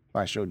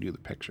 I showed you the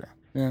picture.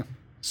 Yeah.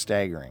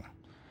 Staggering.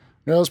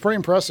 Yeah, it's pretty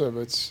impressive.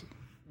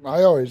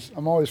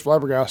 I'm always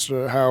flabbergasted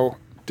at how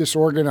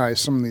disorganized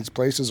some of these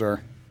places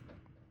are.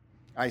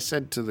 I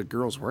said to the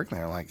girls working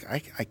there, like,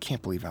 I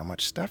can't believe how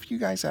much stuff you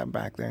guys have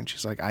back there. And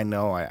she's like, I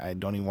know. I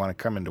don't even want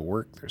to come into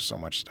work. There's so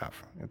much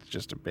stuff. It's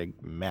just a big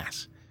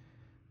mess.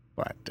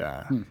 But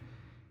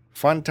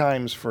fun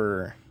times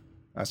for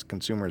us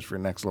consumers for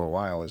the next little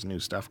while as new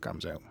stuff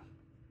comes out.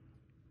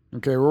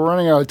 Okay, we're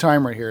running out of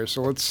time right here,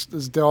 so let's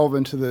delve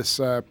into this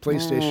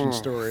PlayStation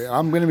story.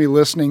 I'm going to be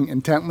listening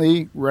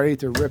intently, ready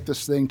to rip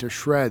this thing to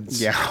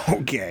shreds. Yeah,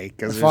 okay,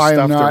 because if there's I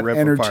stuff am not to rip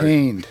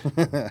entertained.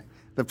 apart.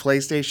 The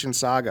PlayStation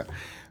saga.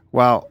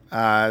 Well,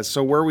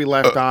 so where we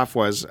left off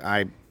was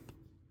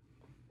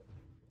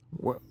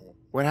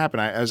what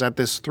happened? I was at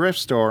this thrift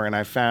store and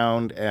I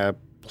found a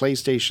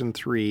PlayStation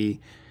 3,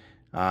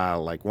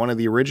 like one of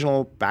the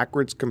original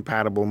backwards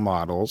compatible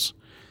models.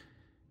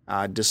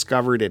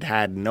 Discovered it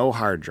had no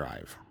hard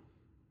drive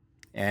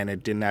and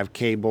it didn't have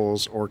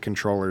cables or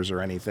controllers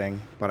or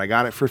anything, but I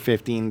got it for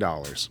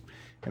 $15.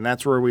 And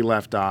that's where we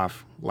left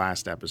off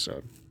last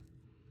episode.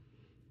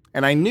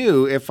 And I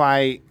knew if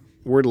I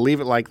were to leave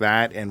it like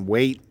that and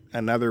wait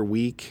another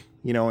week,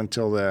 you know,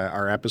 until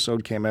our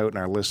episode came out and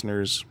our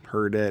listeners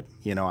heard it,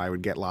 you know, I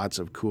would get lots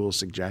of cool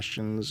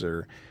suggestions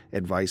or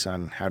advice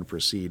on how to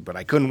proceed, but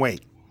I couldn't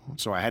wait.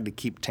 So I had to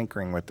keep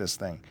tinkering with this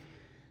thing.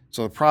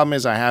 So the problem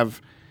is I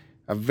have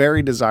a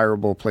very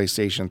desirable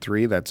PlayStation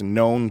 3 that's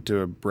known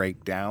to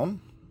break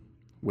down.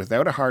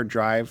 Without a hard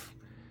drive,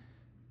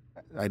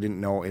 I didn't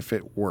know if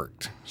it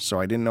worked. So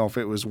I didn't know if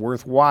it was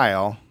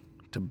worthwhile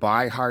to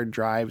buy hard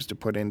drives to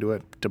put into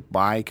it, to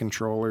buy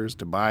controllers,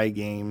 to buy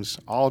games,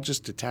 all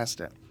just to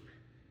test it.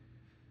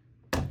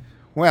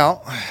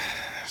 Well,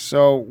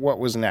 so what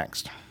was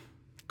next?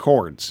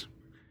 Cords.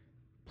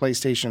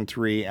 PlayStation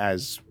 3,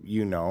 as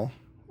you know,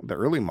 the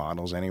early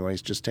models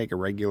anyways, just take a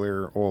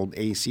regular old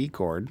AC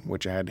cord,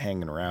 which I had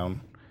hanging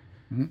around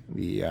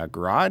the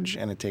garage,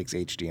 and it takes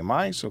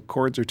HDMI, so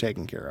cords are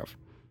taken care of.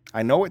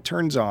 I know it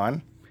turns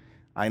on.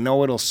 I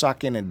know it'll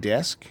suck in a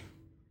disc.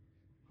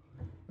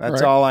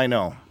 That's all I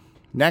know.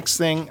 Next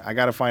thing, I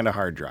got to find a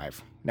hard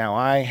drive. Now,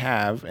 I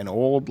have an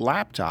old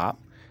laptop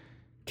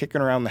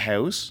kicking around the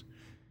house.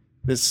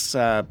 This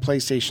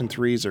PlayStation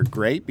 3s are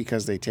great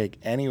because they take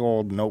any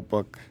old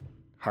notebook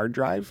hard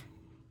drive.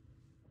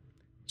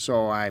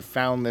 So I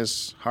found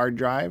this hard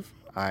drive.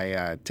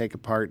 I take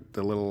apart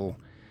the little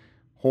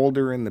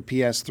holder in the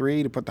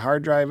PS3 to put the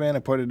hard drive in. I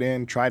put it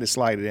in, try to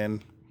slide it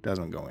in.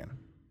 Doesn't go in.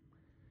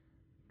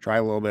 Try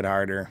a little bit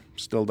harder.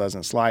 Still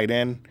doesn't slide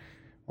in.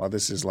 Well,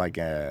 this is like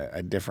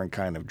a different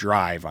kind of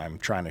drive I'm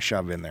trying to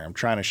shove in there. I'm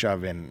trying to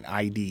shove in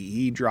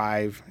IDE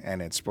drive,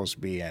 and it's supposed to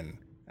be an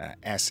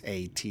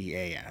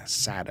SATA, a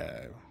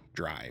SATA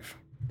drive.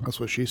 That's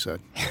what she said.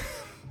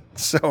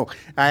 So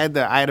I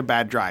had a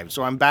bad drive.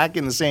 So I'm back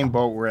in the same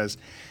boat, whereas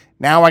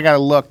now I got to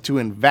look to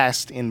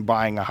invest in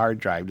buying a hard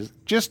drive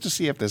just to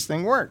see if this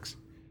thing works.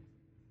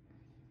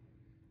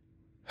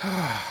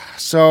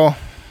 So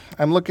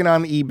I'm looking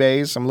on the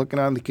eBays. I'm looking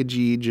on the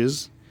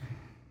Kijijis.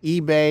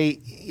 eBay,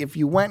 if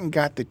you went and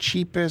got the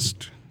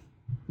cheapest,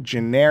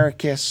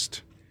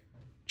 genericest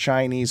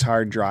Chinese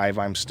hard drive,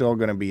 I'm still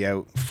going to be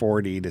out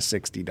 $40 to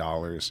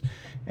 $60.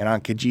 And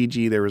on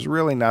Kijiji, there was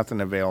really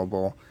nothing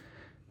available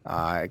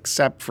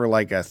except for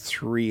like a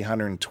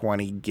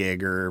 320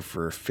 gigger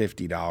for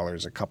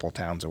 $50 a couple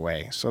towns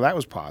away. So that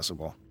was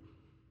possible.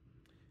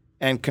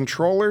 And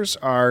controllers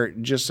are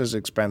just as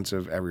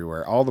expensive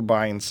everywhere. All the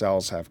buy and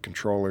sells have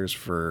controllers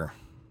for...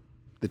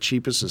 The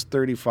cheapest is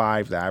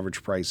 $35. The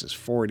average price is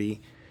 $40.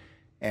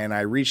 And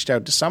I reached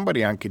out to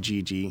somebody on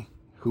Kijiji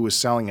who was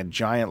selling a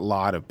giant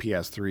lot of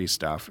PS3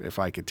 stuff if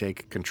I could take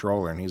a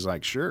controller. And he's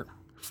like, sure,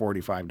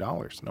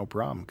 $45. No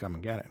problem. Come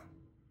and get it.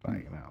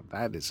 Like, you know,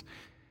 that is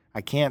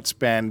I can't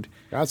spend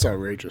That's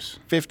outrageous.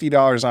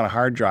 $50 on a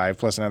hard drive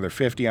plus another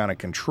 $50 on a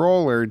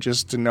controller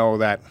just to know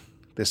that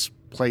this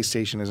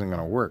PlayStation isn't going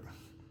to work.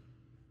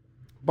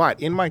 But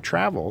in my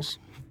travels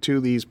to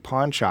these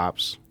pawn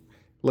shops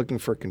looking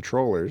for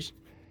controllers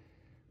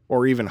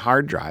or even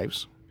hard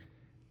drives,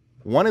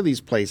 one of these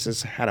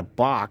places had a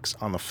box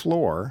on the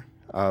floor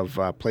of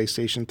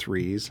PlayStation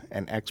 3s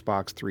and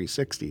Xbox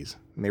 360s,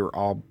 and they were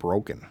all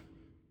broken.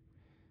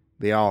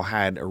 They all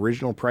had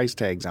original price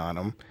tags on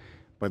them,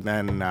 but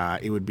then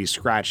it would be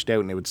scratched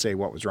out and it would say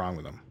what was wrong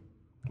with them.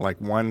 Like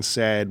one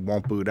said,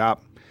 won't boot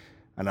up.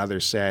 Another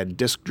said,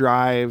 disk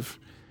drive.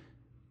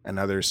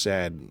 Another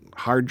said,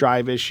 hard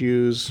drive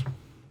issues.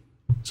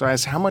 So I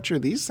asked, how much are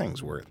these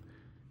things worth?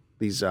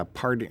 These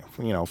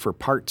for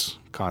parts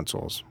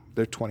consoles,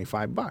 they're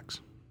 $25.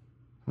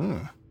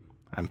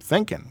 I'm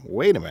thinking,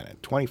 wait a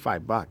minute,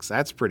 $25.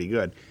 That's pretty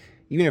good.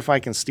 Even if I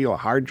can steal a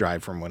hard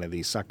drive from one of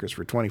these suckers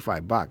for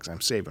 $25,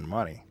 I'm saving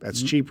money.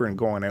 That's cheaper than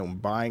going out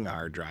and buying a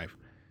hard drive.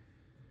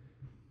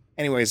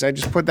 Anyways, I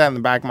just put that in the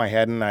back of my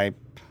head and I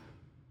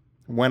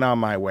went on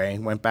my way,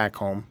 went back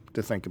home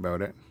to think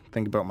about it,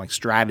 think about my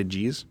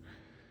strategies.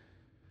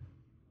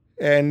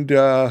 And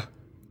that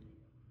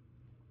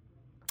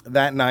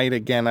night,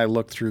 again, I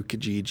looked through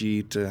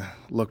Kijiji to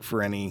look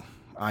for any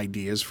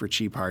ideas for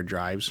cheap hard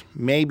drives.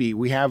 Maybe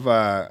we have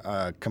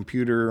a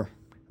computer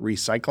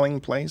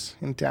recycling place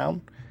in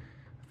town.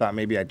 I thought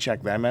maybe I'd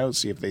check them out,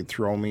 see if they'd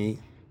throw me,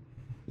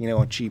 a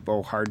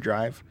cheapo hard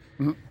drive.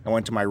 Mm-hmm. I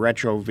went to my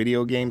retro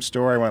video game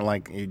store. I went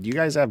like, do you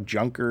guys have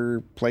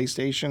junker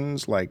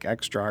PlayStations, like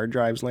extra hard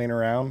drives laying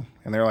around?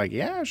 And they're like,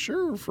 yeah,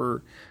 sure.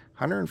 For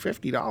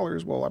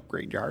 $150, we'll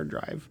upgrade your hard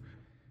drive.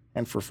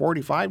 And for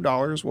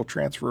 $45, we'll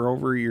transfer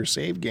over your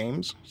save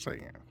games. So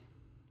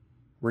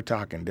we're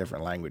talking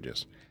different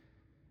languages.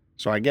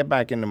 So I get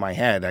back into my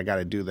head, I got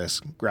to do this,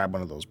 grab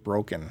one of those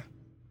broken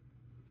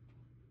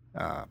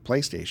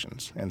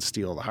PlayStations and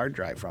steal the hard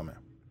drive from it.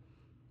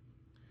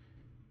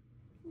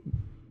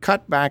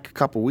 Cut back a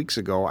couple weeks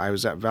ago, I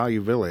was at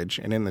Value Village,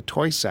 and in the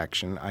toy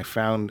section, I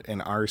found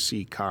an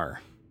RC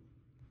car.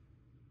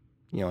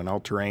 An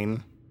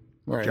all-terrain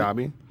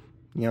jobby.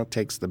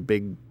 Takes the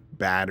big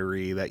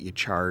battery that you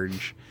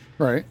charge.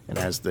 Right. It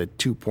has the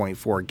 2.4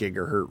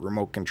 gigahertz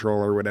remote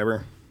control or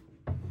whatever.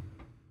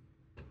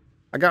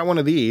 I got one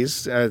of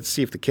these to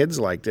see if the kids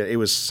liked it. It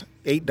was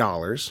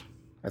 $8.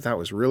 I thought it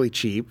was really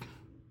cheap,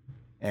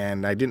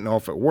 and I didn't know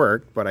if it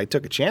worked, but I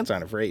took a chance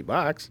on it for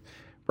 $8.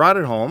 Brought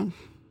it home,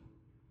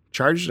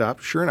 charged it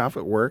up. Sure enough,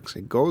 it works.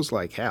 It goes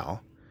like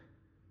hell.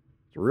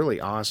 It's really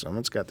awesome.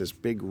 It's got this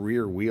big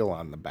rear wheel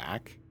on the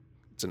back.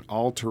 It's an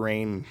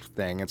all-terrain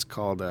thing. It's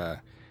called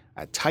a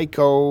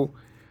Tyco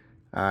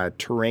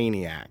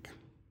Terraniac.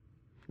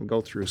 You can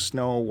go through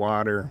snow,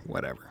 water,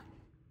 whatever.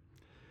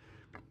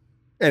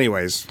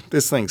 Anyways,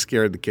 this thing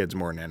scared the kids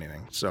more than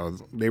anything, so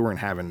they weren't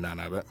having none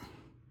of it.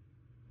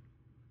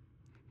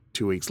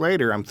 2 weeks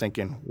later, I'm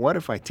thinking, what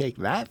if I take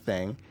that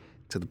thing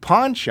to the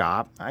pawn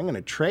shop? I'm going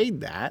to trade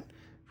that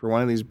for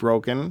one of these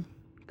broken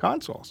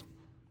consoles.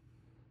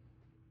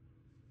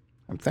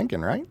 I'm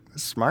thinking, right?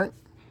 That's smart.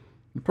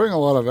 You're putting a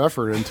lot of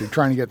effort into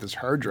trying to get this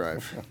hard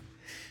drive.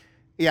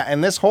 Yeah,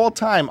 and this whole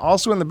time,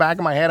 also in the back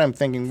of my head, I'm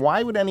thinking,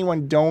 why would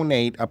anyone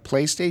donate a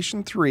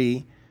PlayStation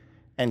 3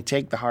 and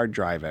take the hard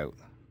drive out?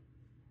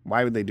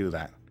 Why would they do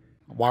that?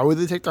 Why would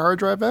they take the hard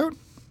drive out?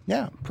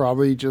 Yeah.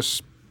 Probably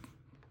just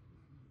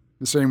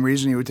the same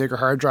reason you would take a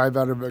hard drive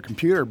out of a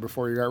computer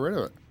before you got rid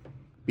of it.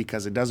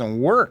 Because it doesn't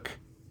work,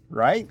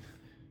 right?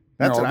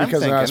 That's what I'm thinking.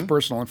 Because it has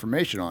personal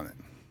information on it.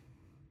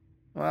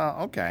 Well,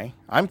 okay.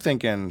 I'm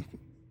thinking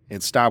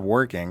it stopped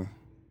working.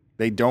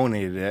 They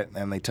donated it,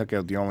 and they took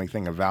out the only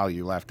thing of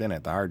value left in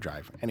it, the hard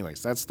drive.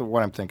 Anyways, that's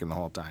what I'm thinking the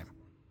whole time.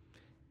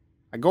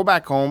 I go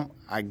back home.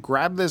 I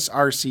grab this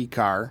RC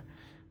car.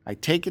 I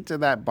take it to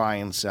that buy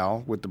and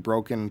sell with the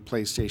broken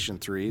PlayStation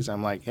 3s.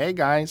 I'm like, hey,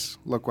 guys,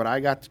 look what I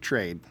got to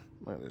trade.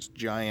 Look at this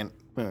giant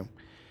boom.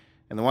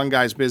 And the one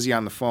guy's busy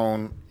on the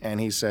phone, and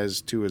he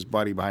says to his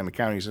buddy behind the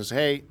counter, he says,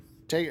 hey,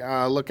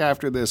 look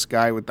after this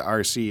guy with the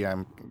RC.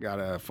 I've got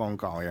a phone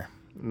call here.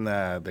 And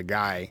the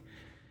guy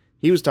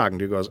he was talking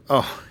to goes,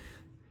 oh,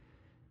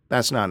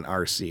 that's not an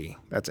RC.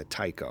 That's a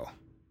Tyco.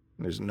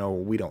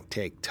 We don't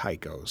take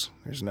Tycos.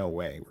 There's no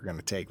way we're going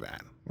to take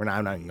that. I'm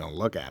not even going to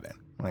look at it.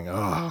 I'm like,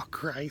 oh,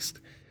 Christ.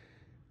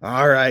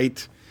 All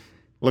right.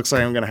 Looks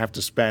like I'm going to have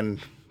to spend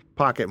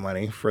pocket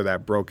money for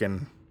that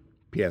broken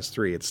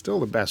PS3. It's still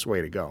the best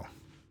way to go.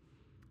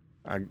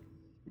 I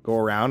go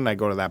around and I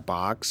go to that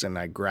box and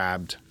I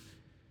grabbed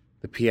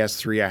the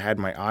PS3 I had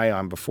my eye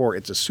on before.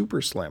 It's a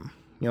super slim.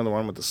 The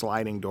one with the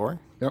sliding door?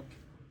 Yep.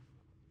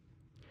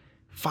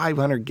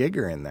 500 gig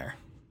are in there.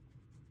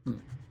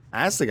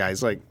 I asked the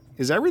guys, like,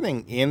 is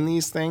everything in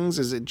these things?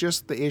 Is it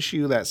just the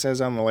issue that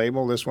says on the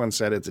label? This one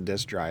said it's a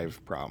disk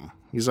drive problem.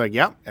 He's like,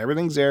 yep,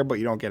 everything's there, but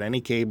you don't get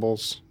any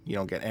cables. You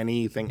don't get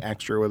anything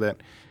extra with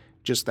it.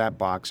 Just that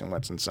box and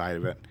what's inside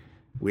of it.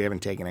 We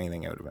haven't taken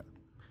anything out of it.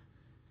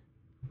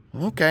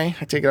 Okay,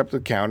 I take it up to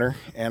the counter,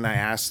 and I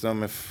ask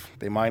them if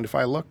they mind if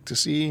I look to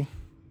see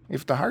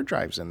if the hard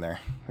drive's in there.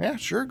 Yeah,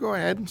 sure, go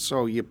ahead.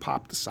 So you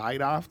pop the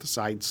side off, the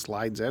side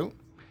slides out,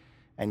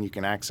 and you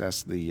can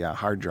access the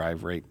hard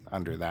drive right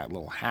under that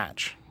little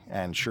hatch.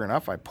 And sure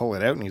enough, I pull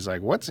it out, and he's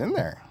like, what's in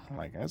there? I'm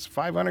like, that's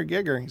 500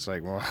 gigger. He's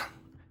like, well,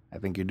 I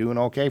think you're doing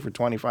okay for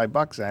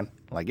 $25 then.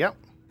 I'm like, yep,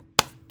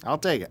 I'll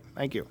take it.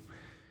 Thank you.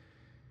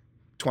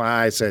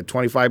 I said,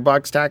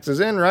 $25 taxes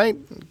in, right?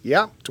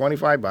 Yep,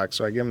 $25.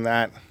 So I give him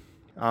that.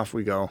 Off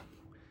we go.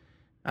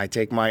 I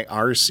take my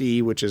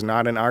RC, which is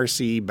not an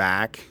RC,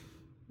 back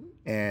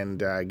and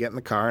get in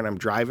the car, and I'm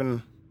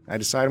driving. I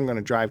decide I'm going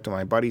to drive to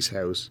my buddy's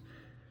house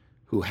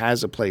who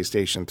has a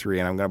PlayStation 3,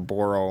 and I'm going to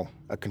borrow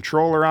a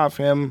controller off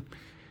him,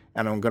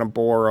 and I'm going to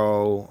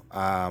borrow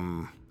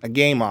a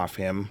game off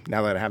him.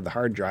 Now that I have the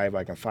hard drive,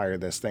 I can fire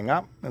this thing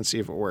up and see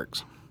if it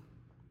works.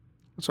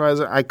 So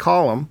as I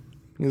call him,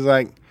 he's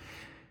like,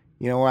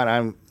 you know what,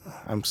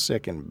 I'm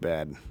sick in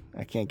bed.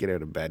 I can't get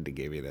out of bed to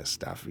give you this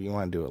stuff. If you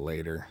want to do it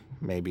later,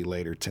 maybe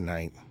later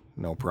tonight,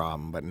 no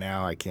problem. But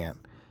now I can't.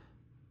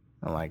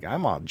 I'm like,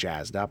 I'm all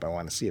jazzed up. I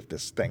want to see if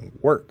this thing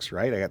works,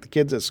 right? I got the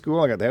kids at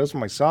school. I got the house for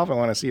myself. I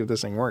want to see if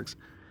this thing works.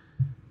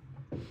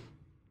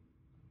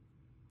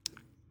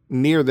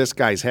 Near this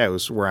guy's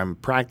house, where I'm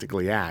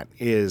practically at,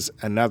 is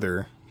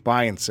another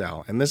buy and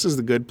sell. And this is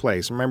the good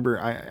place. Remember,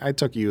 I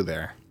took you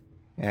there,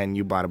 and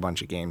you bought a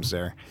bunch of games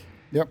there.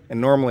 Yep. And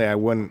normally I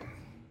wouldn't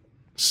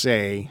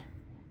say,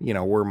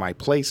 where my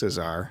places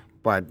are,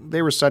 but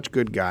they were such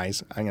good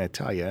guys. I'm going to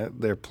tell you,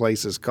 their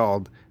place is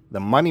called The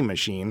Money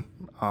Machine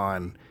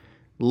on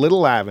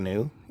Little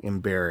Avenue in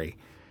Barrie.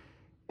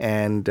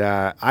 And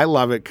I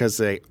love it because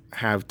they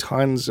have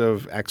tons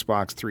of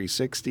Xbox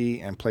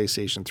 360 and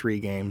PlayStation 3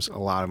 games, a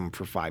lot of them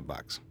for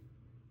 $5.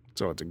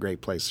 So it's a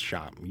great place to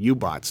shop. You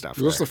bought stuff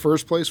there. Was this the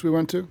first place we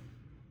went to?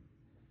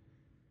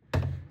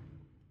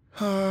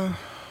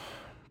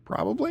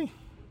 Probably.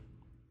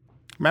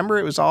 Remember,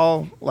 it was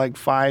all like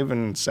 $5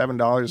 and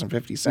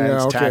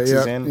 $7.50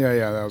 taxes in.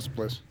 Yeah, that was the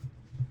place.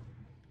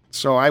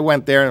 So I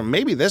went there, and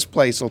maybe this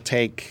place will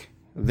take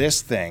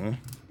this thing,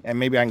 and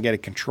maybe I can get a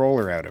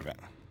controller out of it.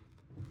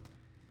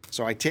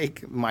 So I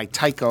take my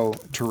Tyco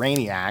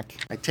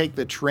Terraniac. I take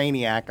the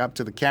Terraniac up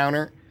to the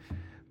counter,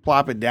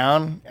 plop it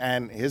down,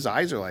 and his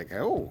eyes are like,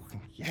 oh,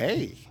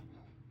 hey,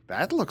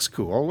 that looks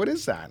cool. What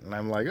is that? And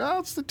I'm like, oh,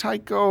 it's the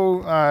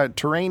Tyco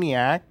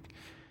Terraniac.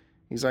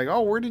 He's like,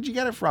 oh, where did you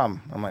get it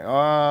from? I'm like,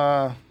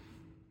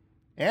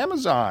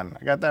 Amazon.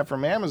 I got that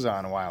from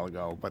Amazon a while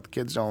ago, but the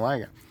kids don't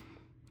like it.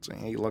 So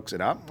he looks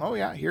it up. Oh,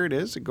 yeah, here it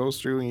is. It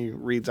goes through and he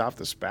reads off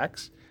the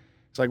specs.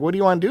 It's like, what do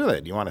you want to do with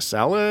it? Do you want to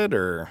sell it?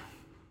 Or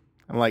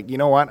I'm like, you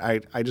know what?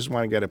 I just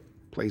want to get a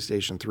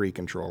PlayStation 3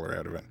 controller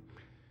out of it.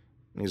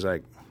 And he's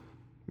like,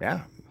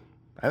 yeah,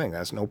 I think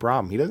that's no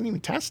problem. He doesn't even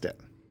test it.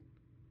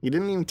 He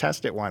didn't even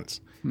test it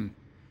once.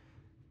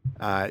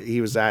 He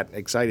was that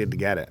excited to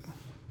get it.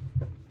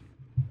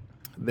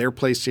 Their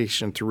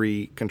PlayStation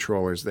 3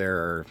 controllers there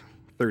are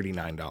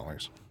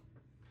 $39.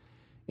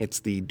 It's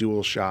the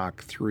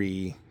DualShock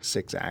 3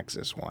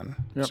 6-axis one.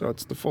 Yep. So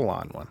it's the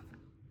full-on one.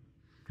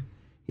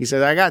 He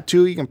said, I got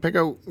two. You can pick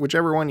out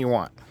whichever one you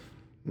want.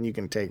 And you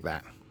can take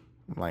that.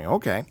 I'm like,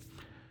 okay.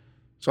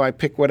 So I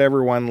pick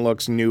whatever one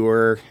looks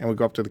newer, and we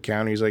go up to the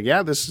counter. He's like,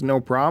 yeah, this is no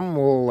problem.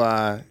 We'll,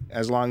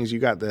 as long as you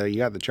got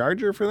the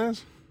charger for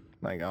this.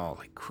 I'm like, oh,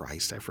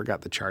 Christ, I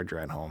forgot the charger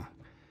at home.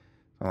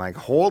 I'm like,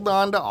 hold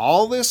on to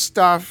all this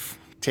stuff,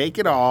 take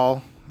it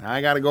all. Now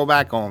I got to go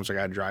back home, so I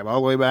got to drive all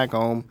the way back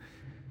home,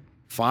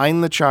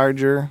 find the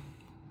charger,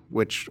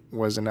 which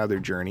was another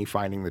journey,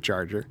 finding the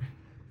charger.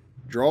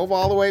 Drove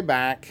all the way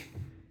back.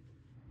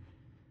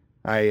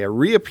 I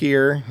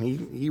reappear.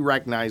 He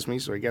recognized me,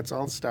 so he gets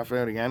all the stuff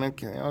out again.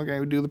 Okay,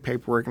 we do the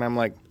paperwork, and I'm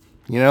like,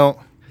 you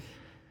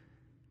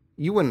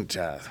wouldn't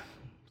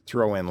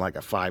throw in like a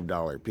 $5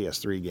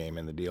 PS3 game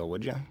in the deal,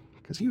 would you?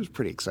 Because he was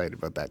pretty excited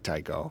about that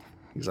Tyco.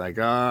 He's like,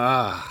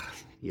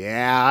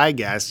 yeah, I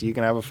guess you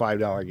can have a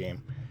 $5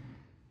 game.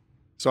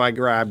 So I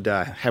grabbed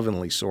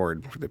Heavenly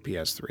Sword for the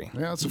PS3.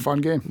 Yeah, it's a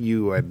fun game.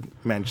 You had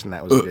mentioned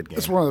that was a good game.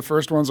 It's one of the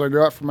first ones I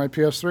got for my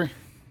PS3.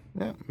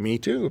 Yeah, me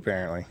too,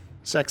 apparently.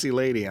 Sexy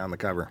lady on the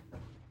cover.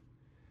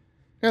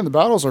 Yeah, and the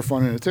battles are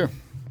fun in it too.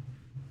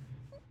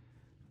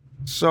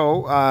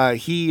 So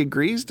he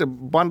agrees to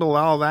bundle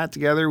all that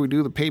together. We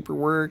do the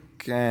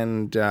paperwork,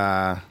 and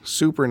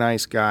super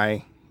nice guy.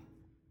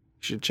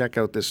 You should check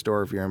out this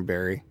store if you're in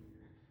Barrie.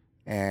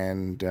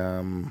 And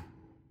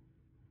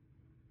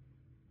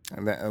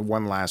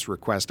one last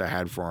request I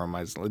had for him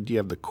is, do you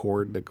have the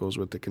cord that goes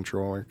with the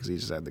controller? Because he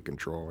just had the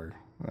controller,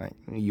 like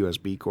a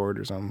USB cord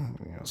or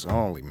something. So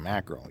holy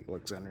mackerel, he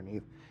looks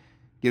underneath.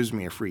 Gives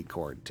me a free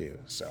cord too.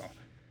 So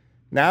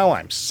now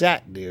I'm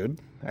set, dude.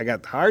 I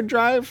got the hard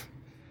drive.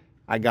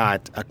 I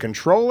got a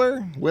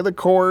controller with a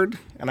cord,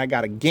 and I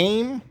got a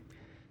game.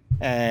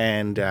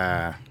 And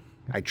I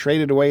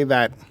traded away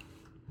that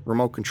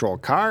remote control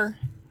car.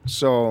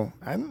 So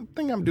I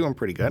think I'm doing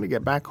pretty good to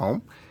get back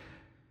home.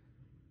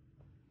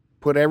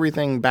 Put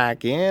everything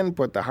back in,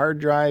 put the hard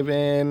drive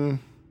in,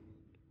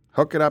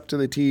 hook it up to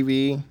the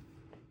TV.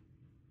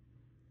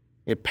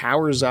 It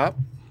powers up.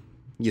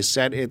 You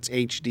set its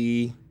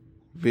HD,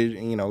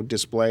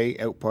 display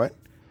output,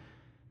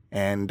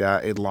 and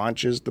it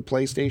launches the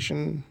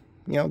PlayStation,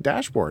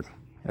 dashboard.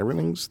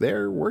 Everything's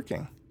there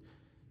working.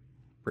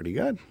 Pretty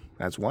good.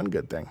 That's one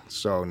good thing.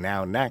 So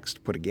now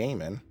next, put a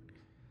game in.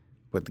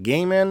 Put the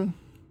game in.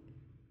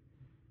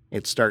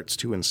 It starts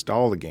to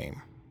install the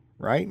game,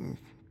 right?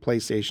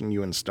 PlayStation,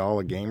 you install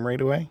a game right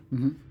away.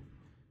 Mm-hmm.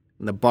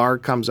 And the bar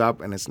comes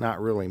up and it's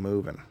not really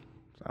moving.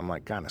 So I'm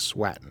like kind of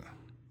sweating.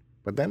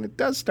 But then it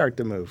does start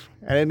to move.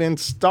 And it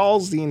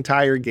installs the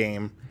entire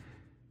game.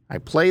 I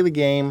play the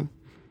game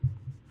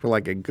for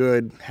like a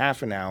good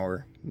half an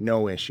hour.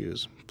 No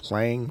issues.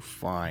 Playing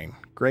fine.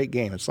 Great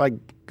game. It's like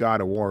God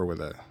of War with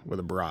a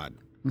broad.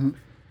 Mm-hmm.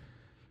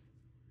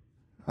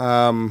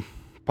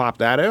 Pop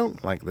that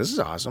out. Like, this is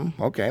awesome.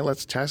 Okay,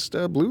 let's test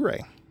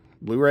Blu-ray.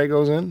 Blu-ray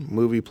goes in.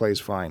 Movie plays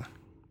fine.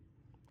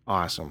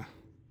 Awesome.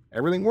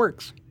 Everything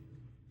works.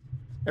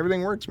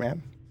 Everything works,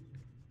 man.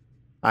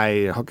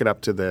 I hook it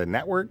up to the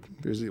network.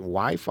 There's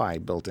Wi-Fi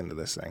built into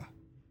this thing.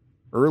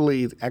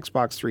 Early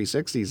Xbox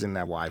 360s in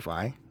that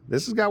Wi-Fi.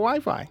 This has got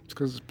Wi-Fi. It's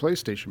because it's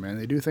PlayStation, man.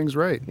 They do things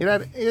right.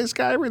 It's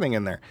got everything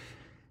in there.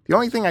 The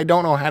only thing I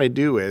don't know how to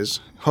do is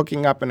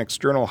hooking up an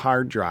external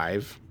hard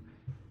drive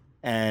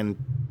and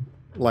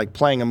like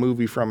playing a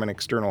movie from an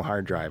external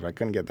hard drive. I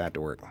couldn't get that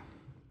to work.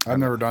 I've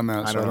never done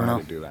that, I so I don't don't know know.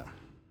 how to do that.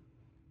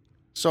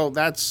 So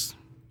that's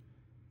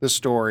the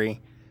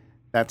story.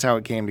 That's how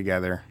it came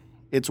together.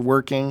 It's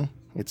working.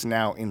 It's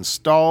now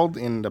installed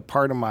in the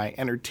part of my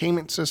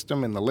entertainment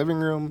system in the living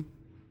room.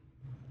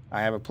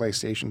 I have a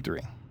PlayStation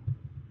 3.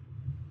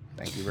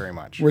 Thank you very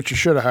much. Which you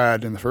should have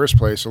had in the first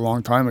place a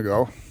long time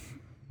ago,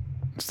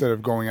 instead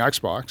of going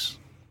Xbox.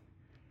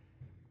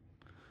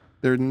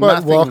 There's But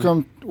nothing.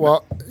 welcome.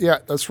 Well, yeah,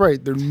 that's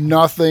right. They're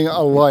nothing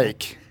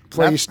alike.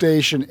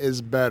 PlayStation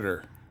is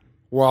better.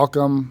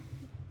 Welcome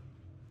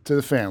to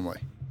the family.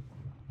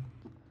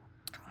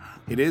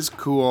 It is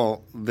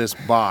cool, this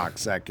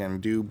box that can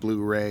do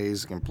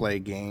Blu-rays, can play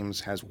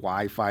games, has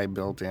Wi-Fi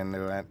built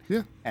into it.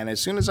 Yeah. And as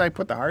soon as I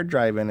put the hard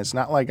drive in, it's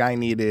not like I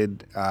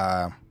needed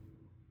the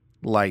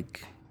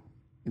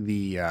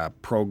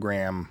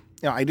program.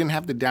 I didn't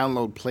have to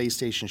download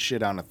PlayStation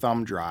shit on a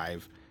thumb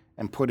drive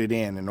and put it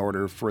in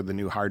order for the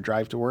new hard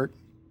drive to work.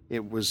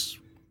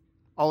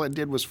 All it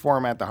did was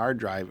format the hard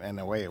drive and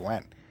away it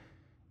went.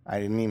 I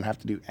didn't even have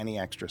to do any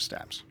extra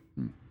steps.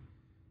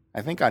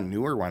 I think on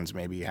newer ones,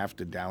 maybe you have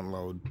to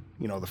download,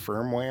 the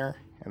firmware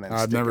and then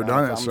I've stick never it on done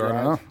a it, thumb so I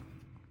don't drive.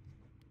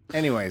 know.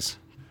 Anyways,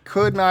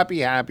 could not be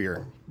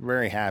happier.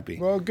 Very happy.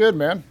 Well, good,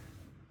 man.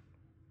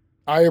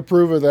 I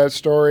approve of that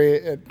story.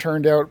 It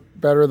turned out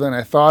better than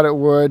I thought it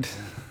would.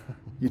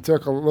 You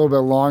took a little bit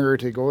longer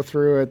to go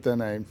through it than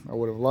I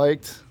would have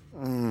liked.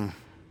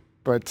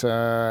 But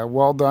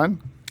well done.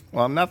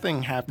 Well,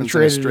 nothing happens in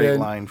a traded straight in.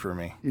 line for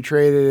me. You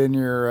traded in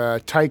your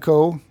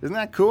Tyco Isn't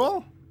that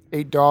cool?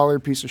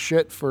 $8 piece of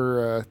shit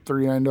for a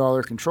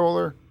 $39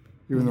 controller,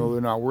 even though they're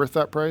not worth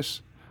that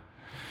price.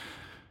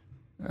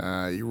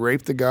 You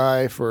raped the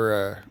guy for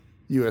a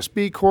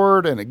USB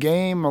cord and a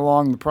game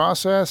along the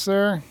process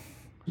there.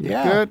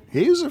 Yeah. Good.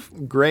 He was a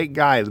great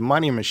guy, the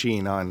money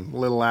machine on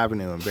Little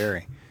Avenue in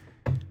Barrie.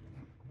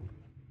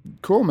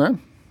 Cool,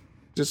 man.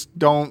 Just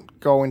don't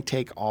go and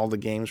take all the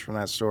games from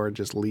that store.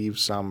 Just leave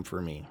some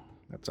for me.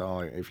 That's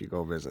all if you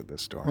go visit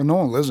this store. Well, no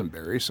one lives in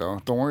Barrie,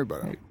 so don't worry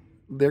about it.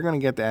 They're going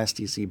to get the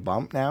STC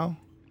bump now,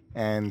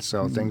 and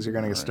so things are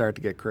going to start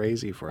to get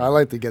crazy for I them.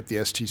 like to get the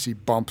STC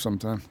bump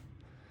sometime.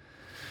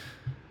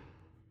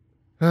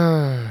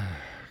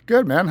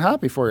 Good, man.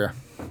 Happy for you.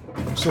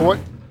 So what?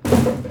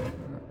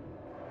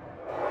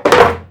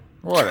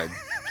 What an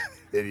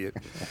idiot.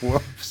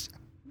 Whoops.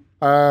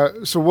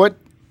 So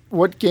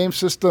what game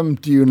system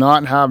do you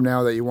not have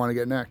now that you want to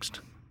get next?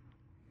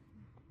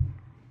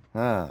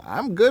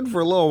 I'm good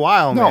for a little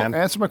while, No, man.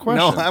 answer my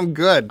question. No, I'm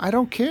good. I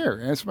don't care.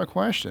 Answer my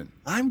question.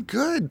 I'm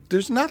good.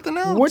 There's nothing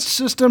else. What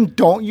system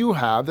don't you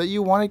have that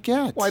you want to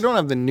get? Well, I don't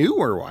have the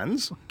newer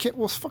ones.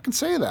 Well, fucking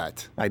say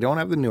that. I don't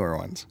have the newer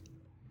ones.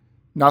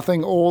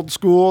 Nothing old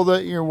school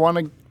that you're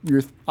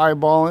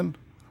eyeballing?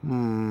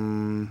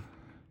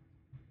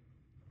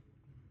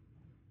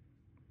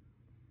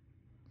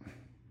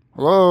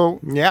 Hello?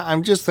 Yeah,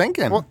 I'm just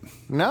thinking. What?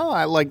 No,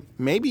 I like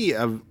maybe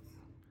a.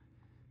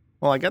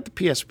 Well, I got the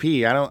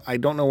PSP. I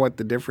don't know what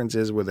the difference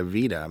is with a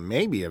Vita.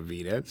 Maybe a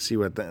Vita. See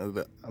what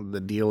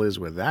the deal is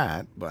with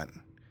that. But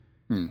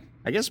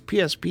I guess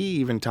PSP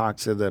even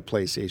talks to the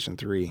PlayStation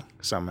 3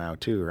 somehow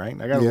too, right?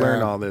 I got to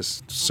learn all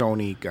this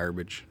Sony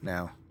garbage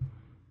now.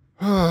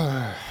 All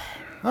right.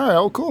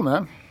 Well, cool,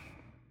 man.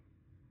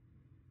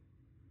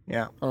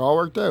 Yeah. It all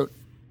worked out.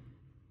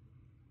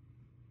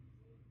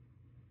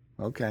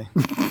 Okay.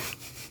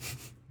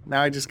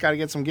 Now I just got to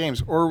get some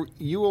games, or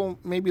you will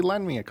maybe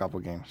lend me a couple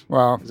games.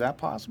 Well, Is that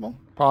possible?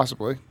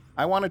 possibly.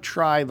 I want to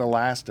try The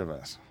Last of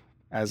Us.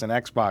 As an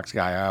Xbox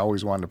guy, I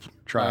always wanted to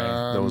try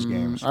those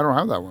games. I don't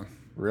have that one.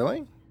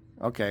 Really?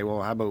 Okay,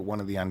 well, how about one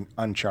of the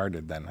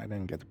Uncharted then? I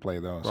didn't get to play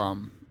those.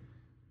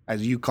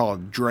 As you call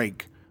it,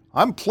 Drake.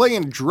 I'm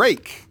playing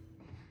Drake.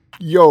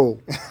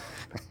 Yo,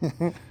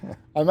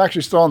 I'm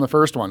actually still on the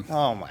first one.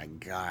 Oh my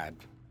God!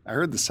 I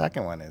heard the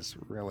second one is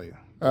really.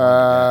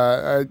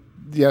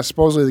 Yeah,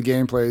 supposedly the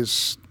gameplay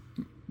is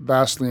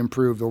vastly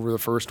improved over the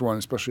first one,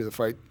 especially the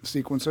fight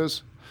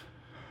sequences.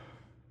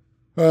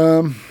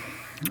 Well,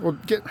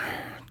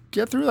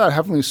 get through that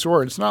Heavenly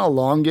Sword. It's not a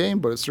long game,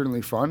 but it's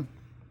certainly fun.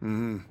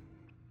 Mm-hmm.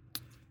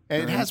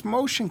 And it has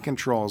motion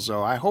controls,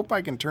 though. I hope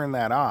I can turn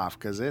that off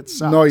because it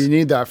sucks. No, you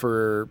need that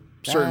for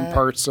certain That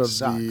parts of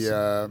sucks.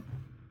 the.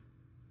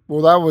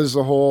 Well, that was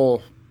the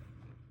whole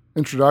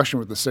introduction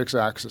with the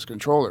 6-axis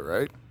controller,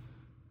 right?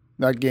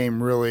 That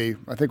game really,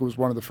 I think, was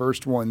one of the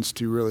first ones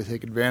to really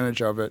take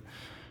advantage of it.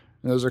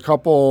 And there's a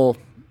couple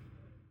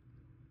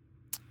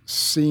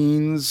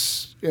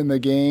scenes in the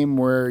game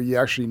where you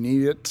actually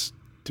need it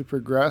to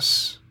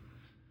progress.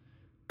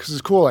 Because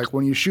it's cool, like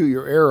when you shoot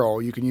your arrow,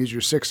 you can use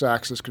your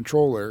 6-axis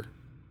controller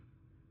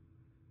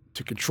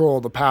to control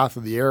the path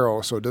of the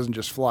arrow so it doesn't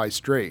just fly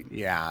straight.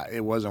 Yeah,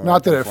 it wasn't.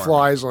 Not that working it for me.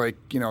 flies like,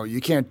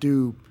 you can't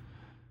do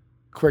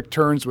quick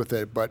turns with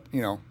it, but,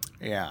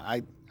 Yeah,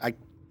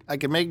 I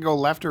could make it go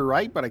left or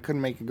right, but I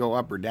couldn't make it go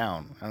up or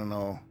down. I don't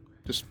know.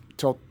 just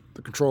tilt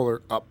the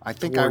controller up. I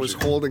think I was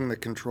holding the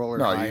controller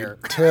No, higher.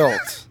 you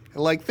tilt.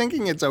 Like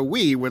thinking it's a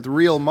Wii with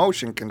real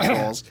motion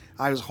controls.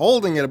 I was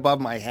holding it above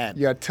my head.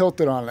 You got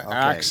tilted on the Okay,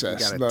 axis,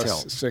 you the gotta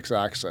tilt.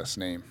 6-axis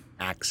name.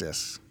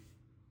 Axis.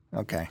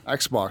 Okay.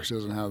 Xbox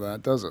doesn't have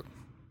that, does it?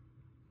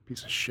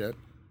 Piece of shit.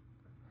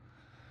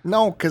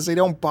 No, because they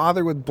don't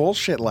bother with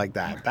bullshit like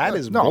that. That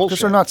is No, because bullshit.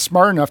 they're not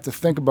smart enough to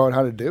think about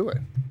how to do it.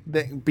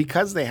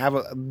 Because they have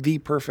the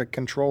perfect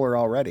controller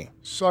already.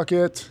 Suck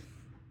it.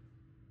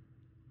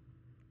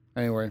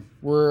 Anyway,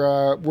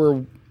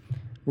 we're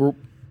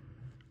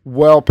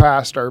well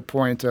past our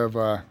point of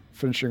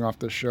finishing off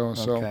this show.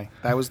 So Okay.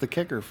 That was the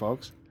kicker,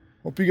 folks.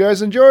 hope you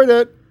guys enjoyed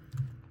it.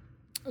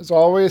 As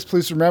always,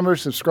 please remember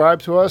to subscribe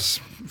to us,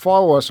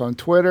 follow us on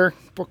Twitter,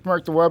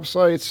 bookmark the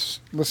websites,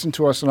 listen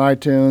to us on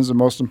iTunes, and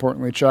most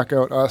importantly, check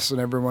out us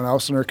and everyone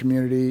else in our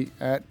community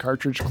at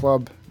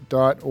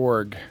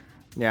cartridgeclub.org.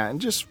 Yeah,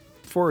 and just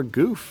for a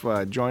goof,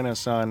 join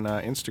us on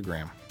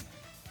Instagram.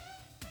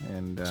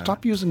 And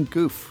Stop using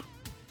goof.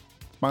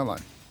 It's my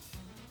line.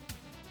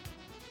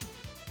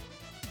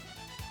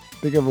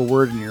 Think of a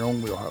word in your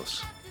own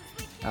wheelhouse.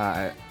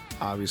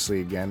 obviously,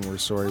 again, we're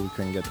sorry we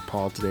couldn't get to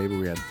Paul today, but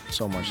we had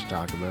so much to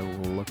talk about.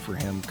 We'll look for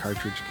him,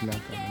 Cartridge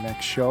Connect, on the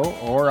next show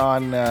or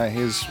on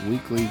his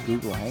weekly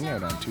Google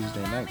Hangout on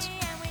Tuesday nights.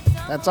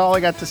 That's all I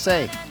got to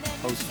say.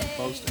 Post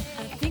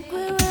it.